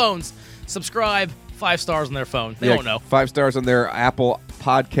 cell phones. Subscribe. 5 stars on their phone. They don't know. 5 stars on their Apple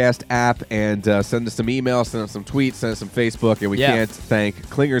podcast app and send us some emails, send us some tweets, send us some Facebook, and we can't thank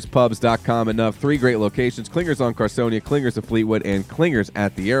ClingersPubs.com enough. 3 great locations: Clingers on Carsonia, Clingers of Fleetwood, and Clingers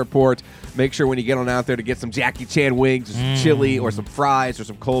at the airport. Make sure when you get on out there to get some Jackie Chan wings, or some chili, or some fries, or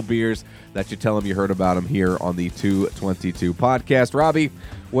some cold beers, that you tell them you heard about them here on the 222 podcast. Robbie,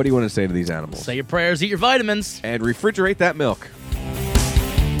 what do you want to say to these animals? Say your prayers, eat your vitamins. And refrigerate that milk.